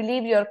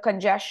relieve your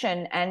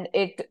congestion, and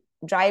it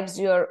drives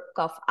your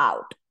cough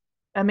out.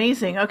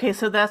 Amazing. Okay,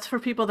 so that's for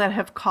people that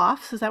have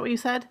coughs. Is that what you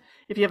said?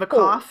 If you have a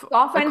Cold, cough,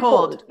 cough a and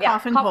cold, cold. Yeah,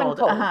 cough and cough and cold.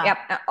 cold. Uh-huh.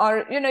 Yeah.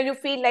 Or, you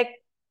feel like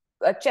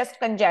chest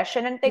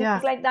congestion and things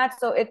Yeah. like that.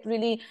 So it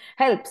really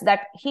helps.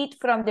 That heat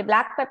from the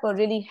black pepper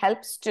really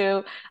helps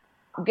to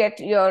get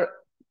your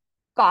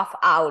cough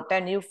out,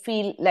 and you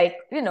feel like,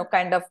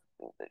 kind of,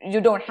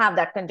 you don't have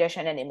that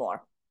congestion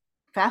anymore.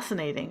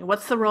 Fascinating.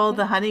 What's the role of Mhm.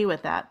 the honey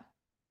with that?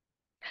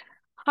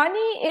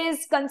 Honey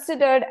is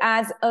considered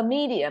as a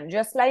medium,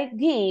 just like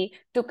ghee,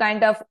 to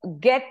kind of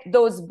get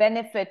those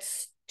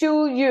benefits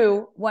to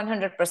you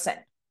 100%.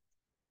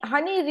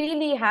 Honey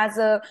really has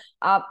a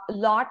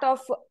lot of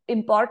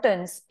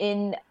importance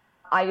in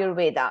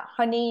Ayurveda.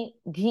 Honey,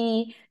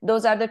 ghee,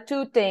 those are the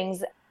two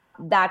things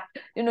that,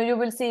 you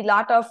will see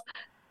lot of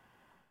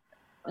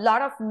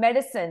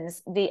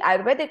medicines, the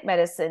Ayurvedic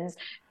medicines,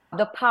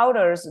 the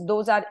powders,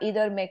 those are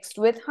either mixed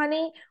with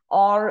honey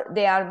or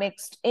they are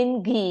mixed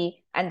in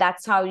ghee, and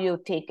that's how you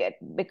take it,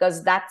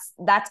 because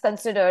that's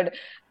considered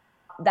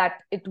that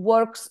it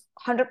works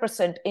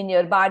 100% in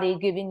your body,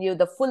 giving you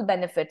the full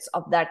benefits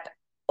of that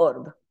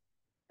herb.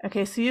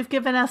 Okay, so you've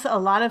given us a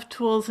lot of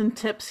tools and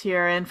tips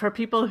here. And for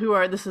people who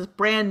are, this is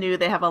brand new,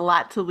 they have a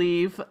lot to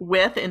leave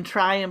with and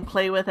try and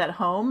play with at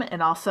home.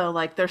 And also,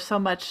 like, there's so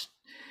much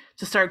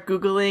to start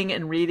Googling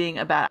and reading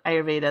about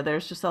Ayurveda.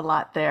 There's just a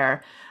lot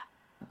there.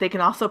 They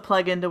can also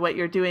plug into what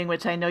you're doing,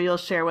 which I know you'll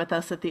share with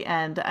us at the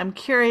end. I'm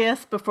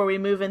curious, before we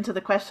move into the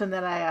question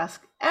that I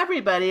ask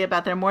everybody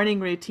about their morning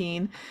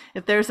routine,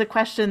 if there's a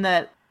question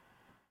that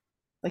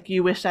like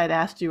you wish I'd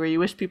asked you or you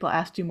wish people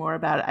asked you more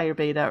about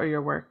Ayurveda or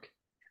your work.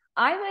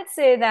 I would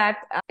say that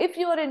if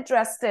you are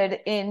interested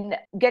in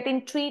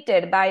getting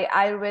treated by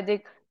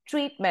Ayurvedic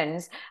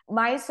treatments,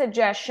 my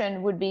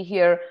suggestion would be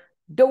here: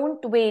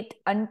 don't wait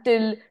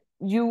until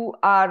you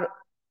are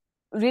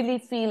really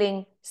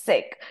feeling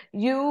sick.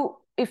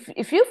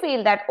 If you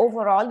feel that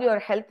overall your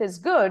health is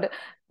good,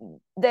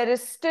 there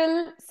is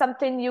still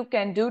something you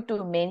can do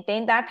to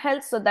maintain that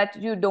health so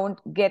that you don't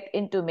get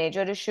into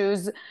major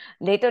issues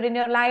later in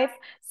your life.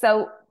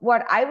 So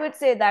what I would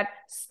say, that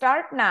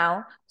start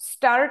now,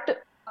 start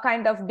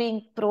kind of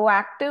being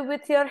proactive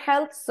with your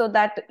health so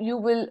that you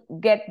will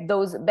get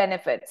those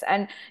benefits.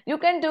 And you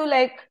can do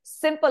like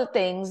simple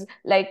things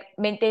like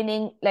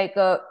maintaining like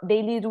a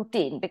daily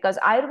routine, because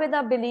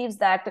Ayurveda believes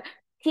that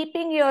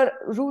keeping your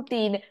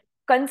routine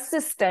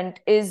consistent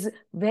is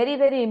very,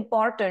 very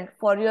important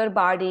for your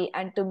body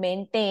and to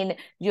maintain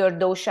your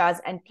doshas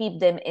and keep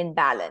them in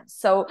balance.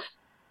 So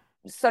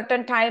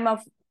certain time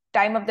of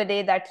the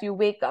day that you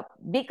wake up,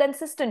 be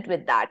consistent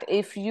with that.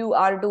 If you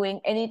are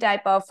doing any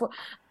type of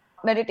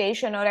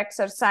meditation or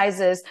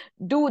exercises,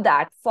 do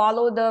that.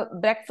 Follow the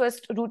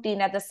breakfast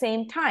routine at the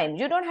same time.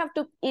 You don't have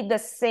to eat the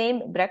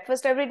same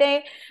breakfast every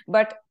day,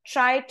 but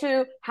try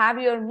to have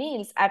your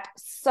meals at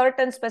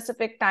certain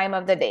specific time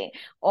of the day.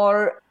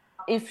 Or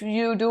if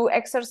you do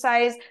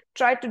exercise,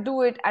 try to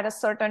do it at a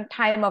certain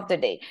time of the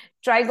day.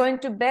 Try going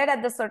to bed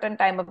at the certain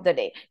time of the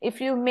day. If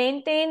you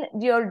maintain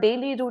your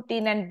daily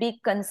routine and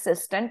be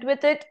consistent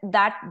with it,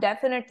 that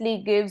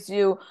definitely gives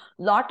you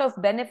lot of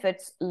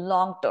benefits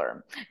long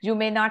term. You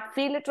may not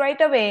feel it right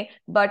away,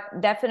 but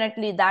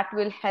definitely that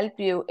will help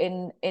you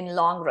in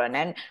long run.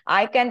 And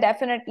I can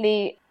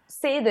definitely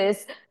say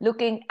this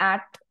looking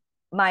at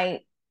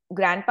my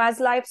grandpa's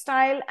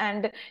lifestyle,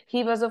 and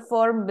he was a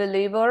firm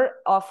believer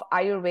of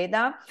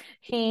Ayurveda.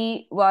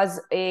 He was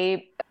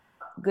a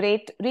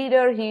great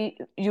reader. He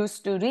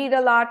used to read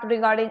a lot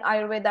regarding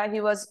Ayurveda.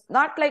 He was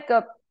not like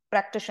a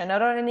practitioner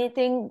or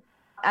anything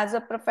as a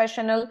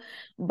professional,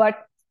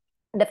 but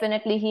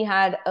definitely he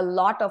had a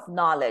lot of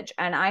knowledge.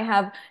 And I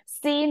have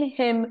seen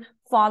him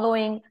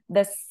following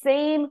the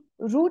same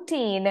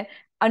routine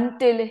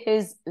until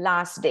his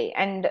last day.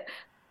 And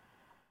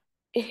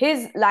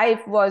his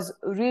life was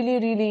really,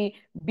 really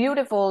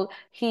beautiful.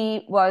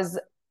 He was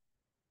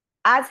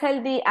as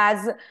healthy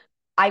as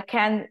I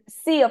can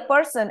see a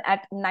person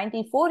at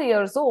 94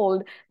 years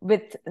old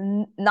with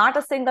not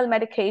a single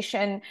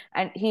medication,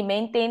 and he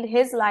maintained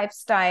his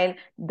lifestyle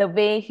the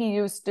way he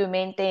used to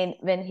maintain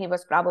when he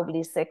was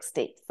probably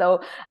 60.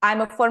 So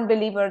I'm a firm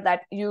believer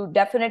that you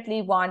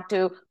definitely want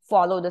to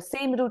follow the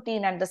same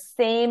routine and the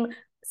same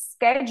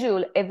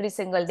schedule every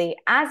single day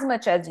as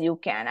much as you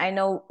can. I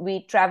know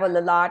we travel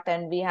a lot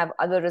and we have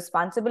other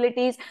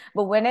responsibilities,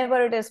 but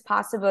whenever it is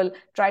possible,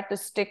 try to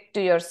stick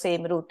to your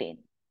same routine.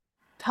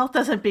 Health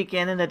doesn't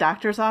begin in a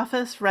doctor's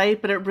office,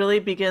 right? But it really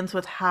begins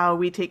with how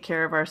we take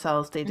care of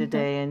ourselves day to Mhm.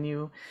 day. And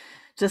you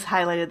just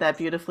highlighted that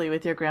beautifully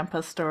with your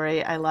grandpa's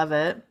story. I love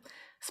it.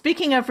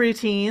 Speaking of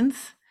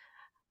routines,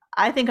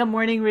 I think a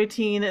morning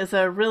routine is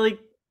a really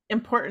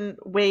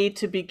important way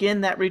to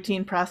begin that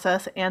routine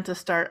process and to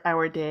start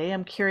our day.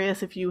 I'm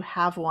curious if you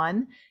have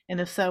one, and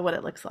if so, what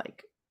it looks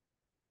like.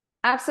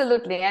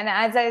 Absolutely. And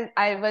as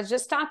I was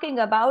just talking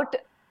about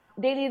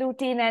daily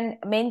routine and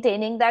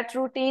maintaining that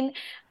routine,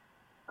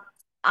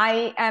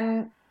 I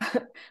am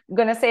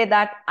going to say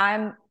that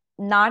I'm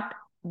not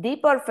the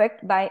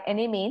perfect by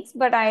any means,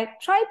 but I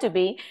try to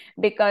be,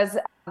 because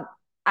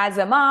as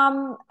a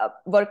mom,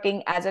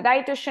 working as a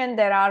dietitian,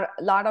 there are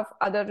a lot of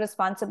other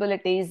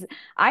responsibilities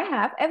I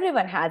have.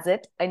 Everyone has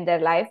it in their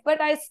life, but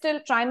I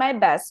still try my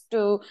best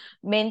to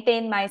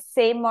maintain my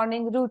same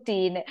morning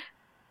routine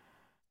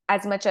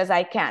as much as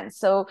I can.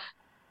 So,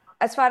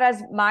 as far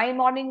as my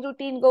morning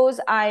routine goes,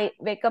 I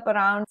wake up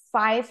around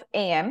 5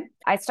 a.m.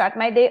 I start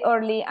my day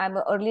early. I'm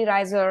an early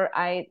riser.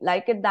 I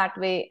like it that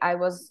way. I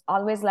was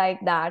always like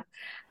that.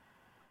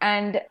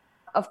 And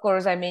of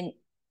course, I mean,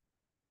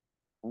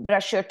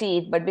 brush your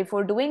teeth. But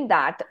before doing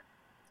that,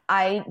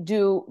 I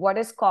do what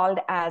is called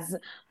as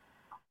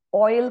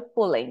oil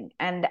pulling.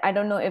 And I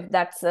don't know if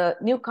that's a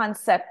new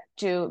concept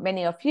to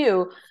many of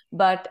you,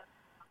 but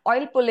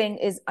oil pulling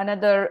is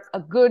another a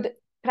good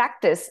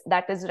practice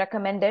that is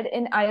recommended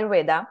in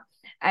Ayurveda.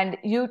 And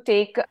you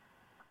take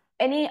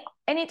any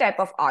type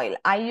of oil.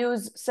 I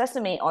use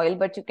sesame oil,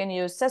 but you can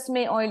use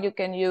sesame oil, you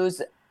can use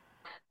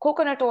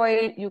coconut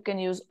oil, you can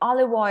use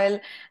olive oil,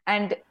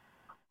 and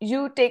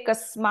you take a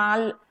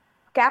small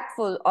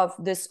capful of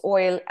this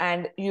oil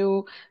and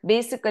you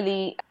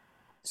basically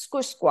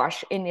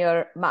squish in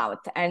your mouth,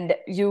 and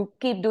you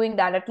keep doing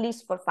that at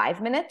least for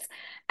 5 minutes,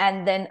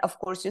 and then of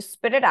course you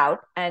spit it out,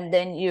 and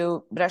then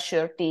you brush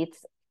your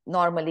teeth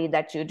normally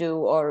that you do,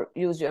 or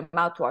use your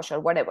mouthwash or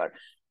whatever.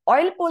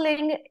 Oil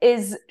pulling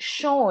is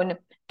shown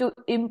to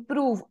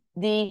improve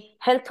the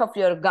health of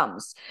your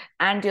gums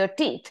and your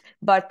teeth,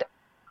 but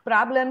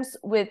problems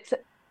with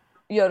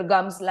your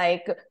gums,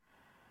 like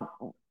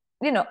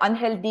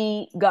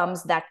unhealthy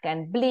gums that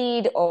can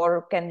bleed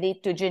or can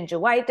lead to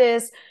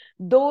gingivitis,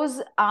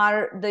 those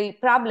are the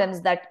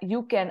problems that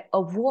you can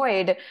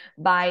avoid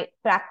by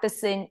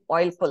practicing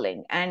oil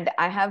pulling. And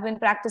I have been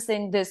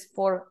practicing this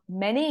for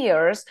many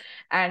years,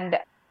 and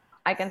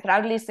I can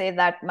proudly say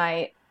that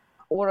my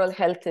oral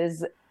health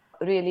is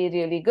really,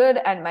 really good,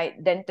 and my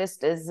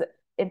dentist is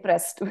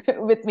impressed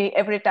with me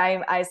every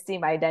time I see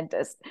my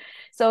dentist.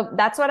 So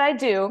that's what I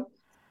do.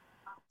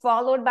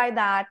 Followed by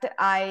that,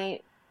 I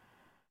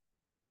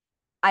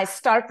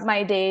start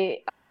my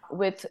day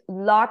with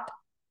lot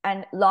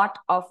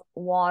of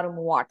warm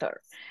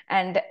water.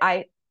 And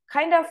I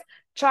kind of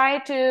try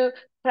to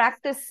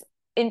practice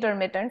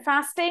intermittent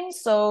fasting.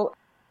 So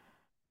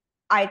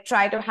I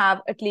try to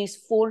have at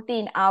least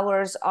 14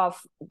 hours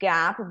of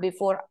gap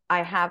before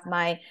I have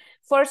my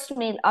first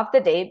meal of the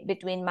day,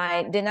 between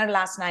my dinner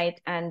last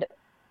night and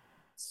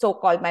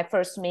so-called my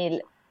first meal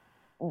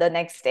the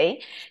next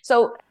day.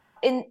 So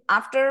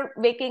after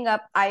waking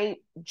up, I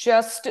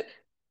just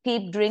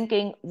keep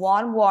drinking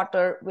warm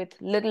water with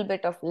little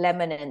bit of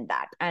lemon in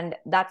that. And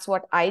that's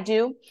what I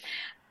do.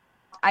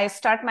 I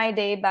start my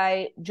day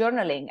by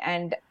journaling,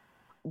 and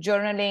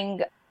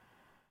journaling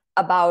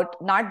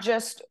about not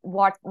just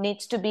what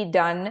needs to be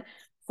done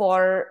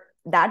for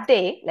that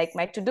day, like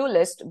my to-do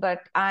list, but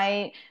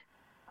I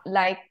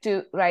like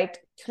to write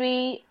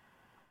 3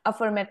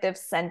 affirmative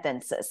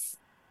sentences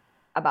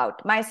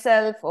about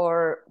myself,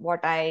 or what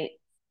I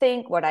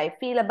think, what I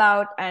feel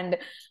about. And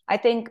I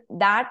think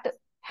that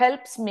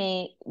helps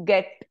me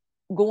get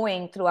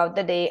going throughout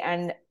the day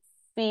and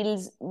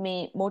feels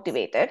me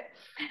motivated.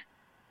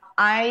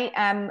 I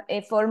am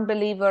a firm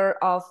believer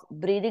of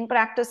breathing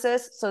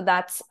practices. So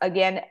that's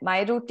again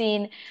my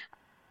routine.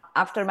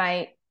 After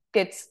my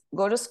kids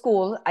go to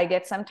school, I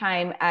get some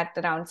time at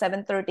around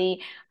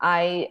 7:30.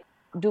 I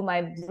do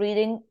my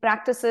breathing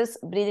practices,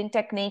 breathing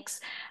techniques.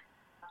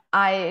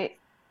 I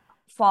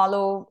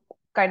follow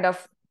kind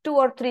of 2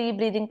 or 3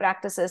 breathing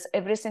practices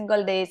every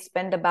single day,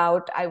 spend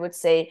about, I would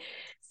say,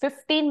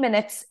 15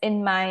 minutes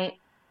in my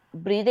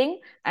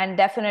breathing. And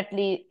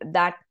definitely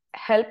that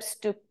helps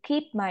to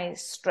keep my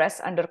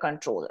stress under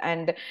control.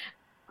 And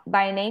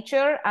by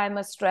nature, I'm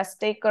a stress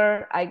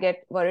taker. I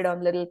get worried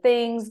on little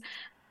things.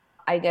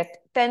 I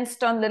get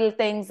tensed on little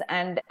things.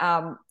 And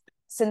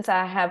since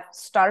I have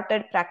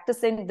started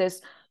practicing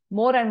this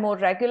more and more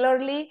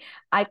regularly,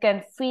 I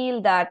can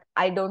feel that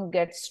I don't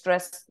get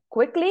stressed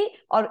quickly,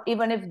 or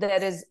even if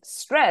there is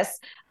stress,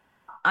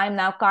 I'm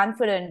now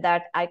confident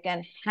that I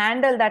can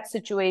handle that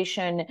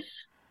situation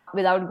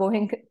without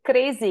going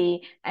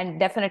crazy, and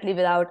definitely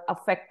without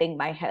affecting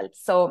my health.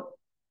 So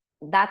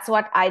that's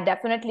what I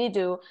definitely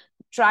do.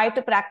 Try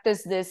to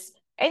practice this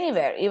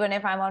anywhere. Even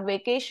if I'm on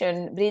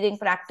vacation, breathing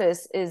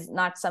practice is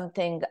not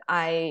something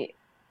I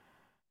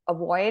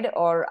avoid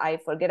or I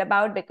forget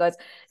about, because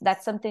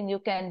that's something you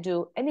can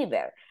do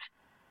anywhere.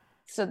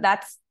 So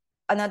that's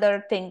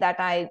another thing that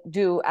I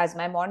do as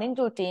my morning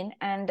routine.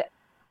 And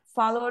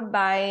followed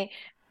by,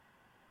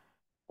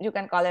 you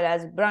can call it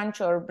as brunch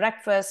or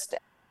breakfast,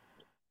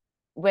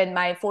 when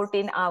my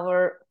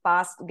 14-hour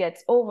fast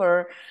gets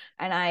over,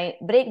 and I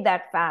break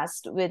that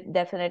fast with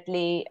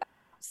definitely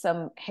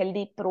some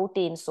healthy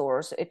protein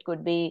source. It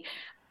could be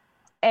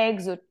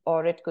eggs,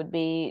 or it could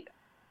be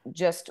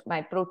just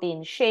my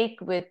protein shake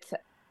with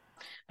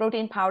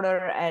protein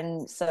powder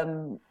and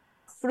some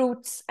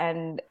fruits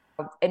and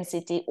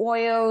MCT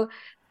oil,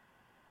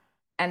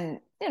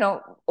 and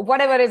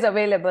whatever is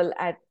available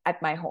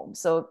at my home.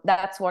 So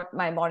that's what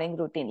my morning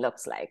routine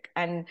looks like.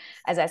 And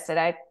as I said,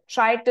 I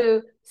try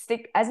to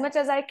stick as much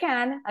as I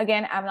can.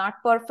 Again, I'm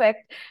not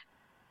perfect.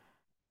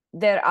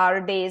 There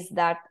are days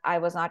that I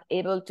was not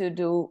able to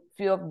do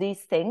few of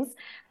these things,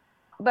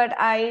 but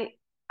I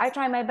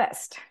try my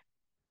best.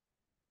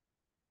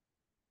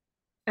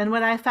 And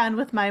what I found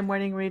with my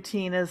morning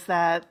routine is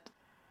that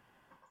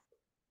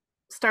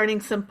starting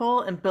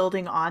simple and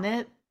building on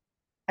it,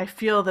 I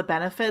feel the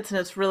benefits, and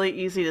it's really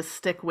easy to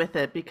stick with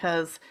it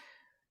because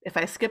if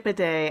I skip a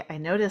day, I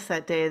notice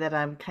that day that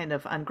I'm kind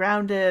of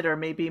ungrounded or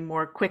maybe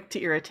more quick to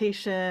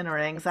irritation or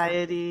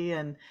anxiety.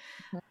 And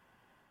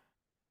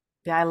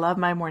yeah, I love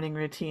my morning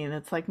routine.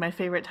 It's like my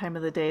favorite time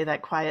of the day,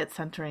 that quiet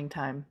centering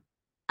time.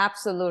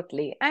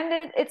 Absolutely.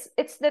 And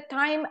it's the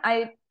time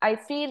I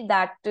feel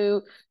that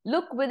to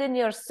look within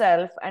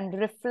yourself and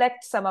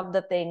reflect some of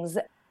the things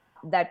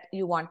that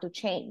you want to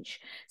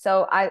change.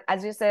 So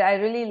as you said, I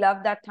really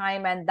love that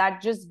time, and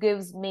that just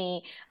gives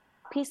me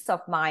peace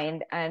of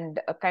mind and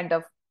a kind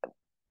of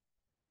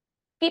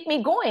keep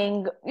me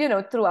going,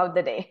 throughout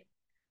the day.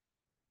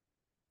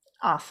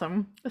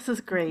 Awesome. This is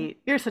Mhm.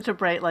 great. You're such a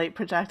bright light,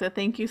 Projecta.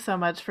 Thank you so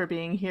much for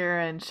being here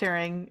and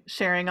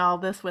sharing all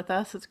this with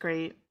us. It's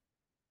great.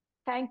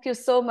 Thank you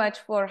so much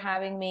for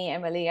having me,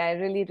 Emily. I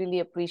really, really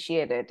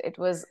appreciate it. It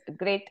was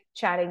great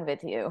chatting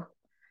with you.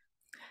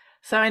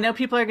 So I know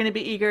people are going to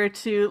be eager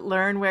to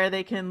learn where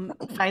they can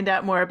find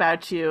out more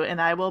about you,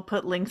 and I will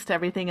put links to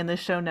everything in the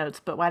show notes.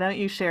 But why don't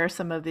you share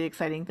some of the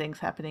exciting things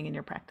happening in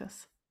your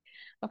practice?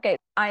 Okay,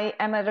 I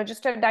am a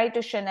registered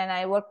dietitian and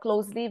I work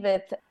closely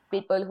with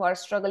people who are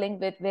struggling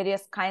with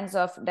various kinds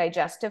of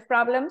digestive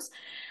problems.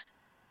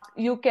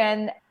 You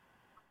can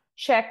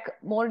check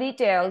more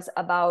details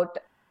about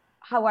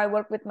how I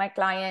work with my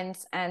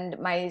clients and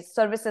my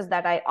services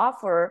that I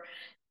offer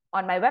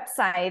on my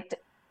website,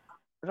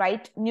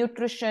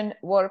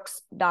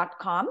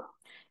 rightnutritionworks.com.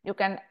 You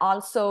can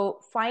also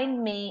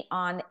find me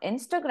on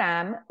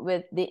Instagram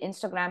with the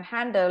Instagram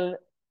handle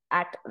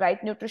at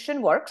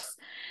rightnutritionworks.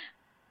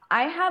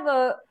 I have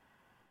a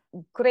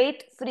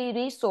great free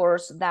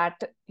resource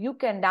that you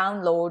can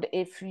download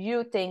if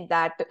you think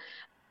that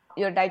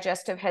your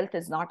digestive health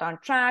is not on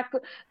track,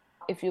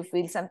 if you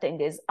feel something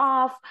is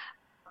off.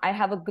 I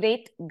have a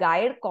great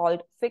guide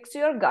called Fix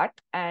Your Gut,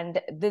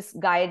 and this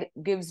guide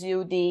gives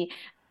you the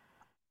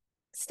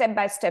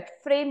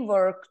step-by-step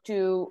framework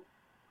to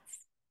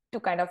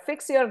kind of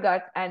fix your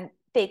gut and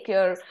take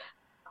your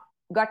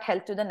gut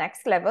health to the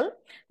next level.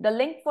 The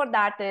link for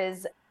that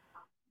is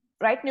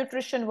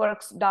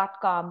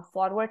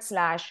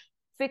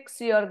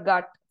rightnutritionworks.com/fix your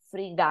gut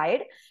free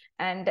guide.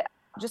 And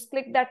just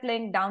click that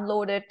link,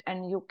 download it,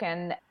 and you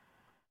can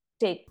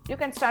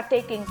start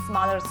taking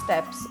smaller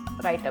steps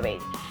right away.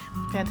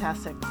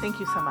 Fantastic. Thank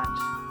you so much.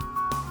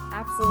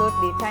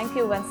 Absolutely. Thank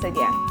you once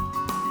again.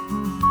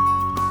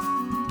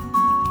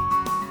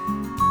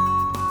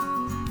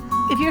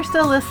 If you're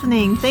still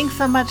listening, thanks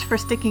so much for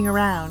sticking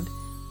around.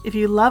 If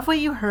you love what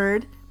you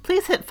heard,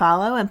 please hit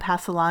follow and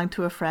pass along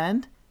to a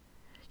friend.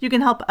 You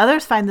can help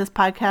others find this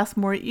podcast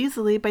more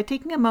easily by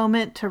taking a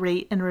moment to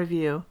rate and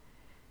review.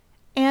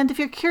 And if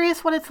you're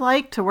curious what it's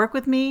like to work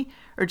with me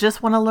or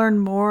just want to learn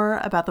more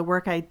about the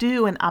work I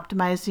do in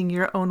optimizing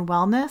your own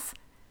wellness,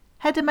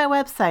 head to my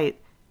website,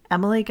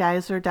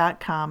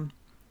 emilygeyser.com.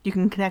 You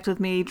can connect with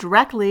me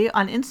directly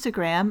on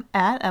Instagram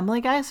at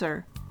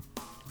emilygeyser.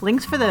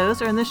 Links for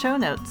those are in the show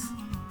notes.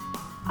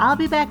 I'll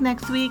be back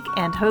next week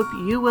and hope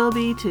you will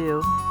be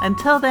too.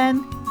 Until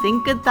then,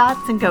 think good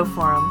thoughts and go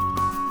for them.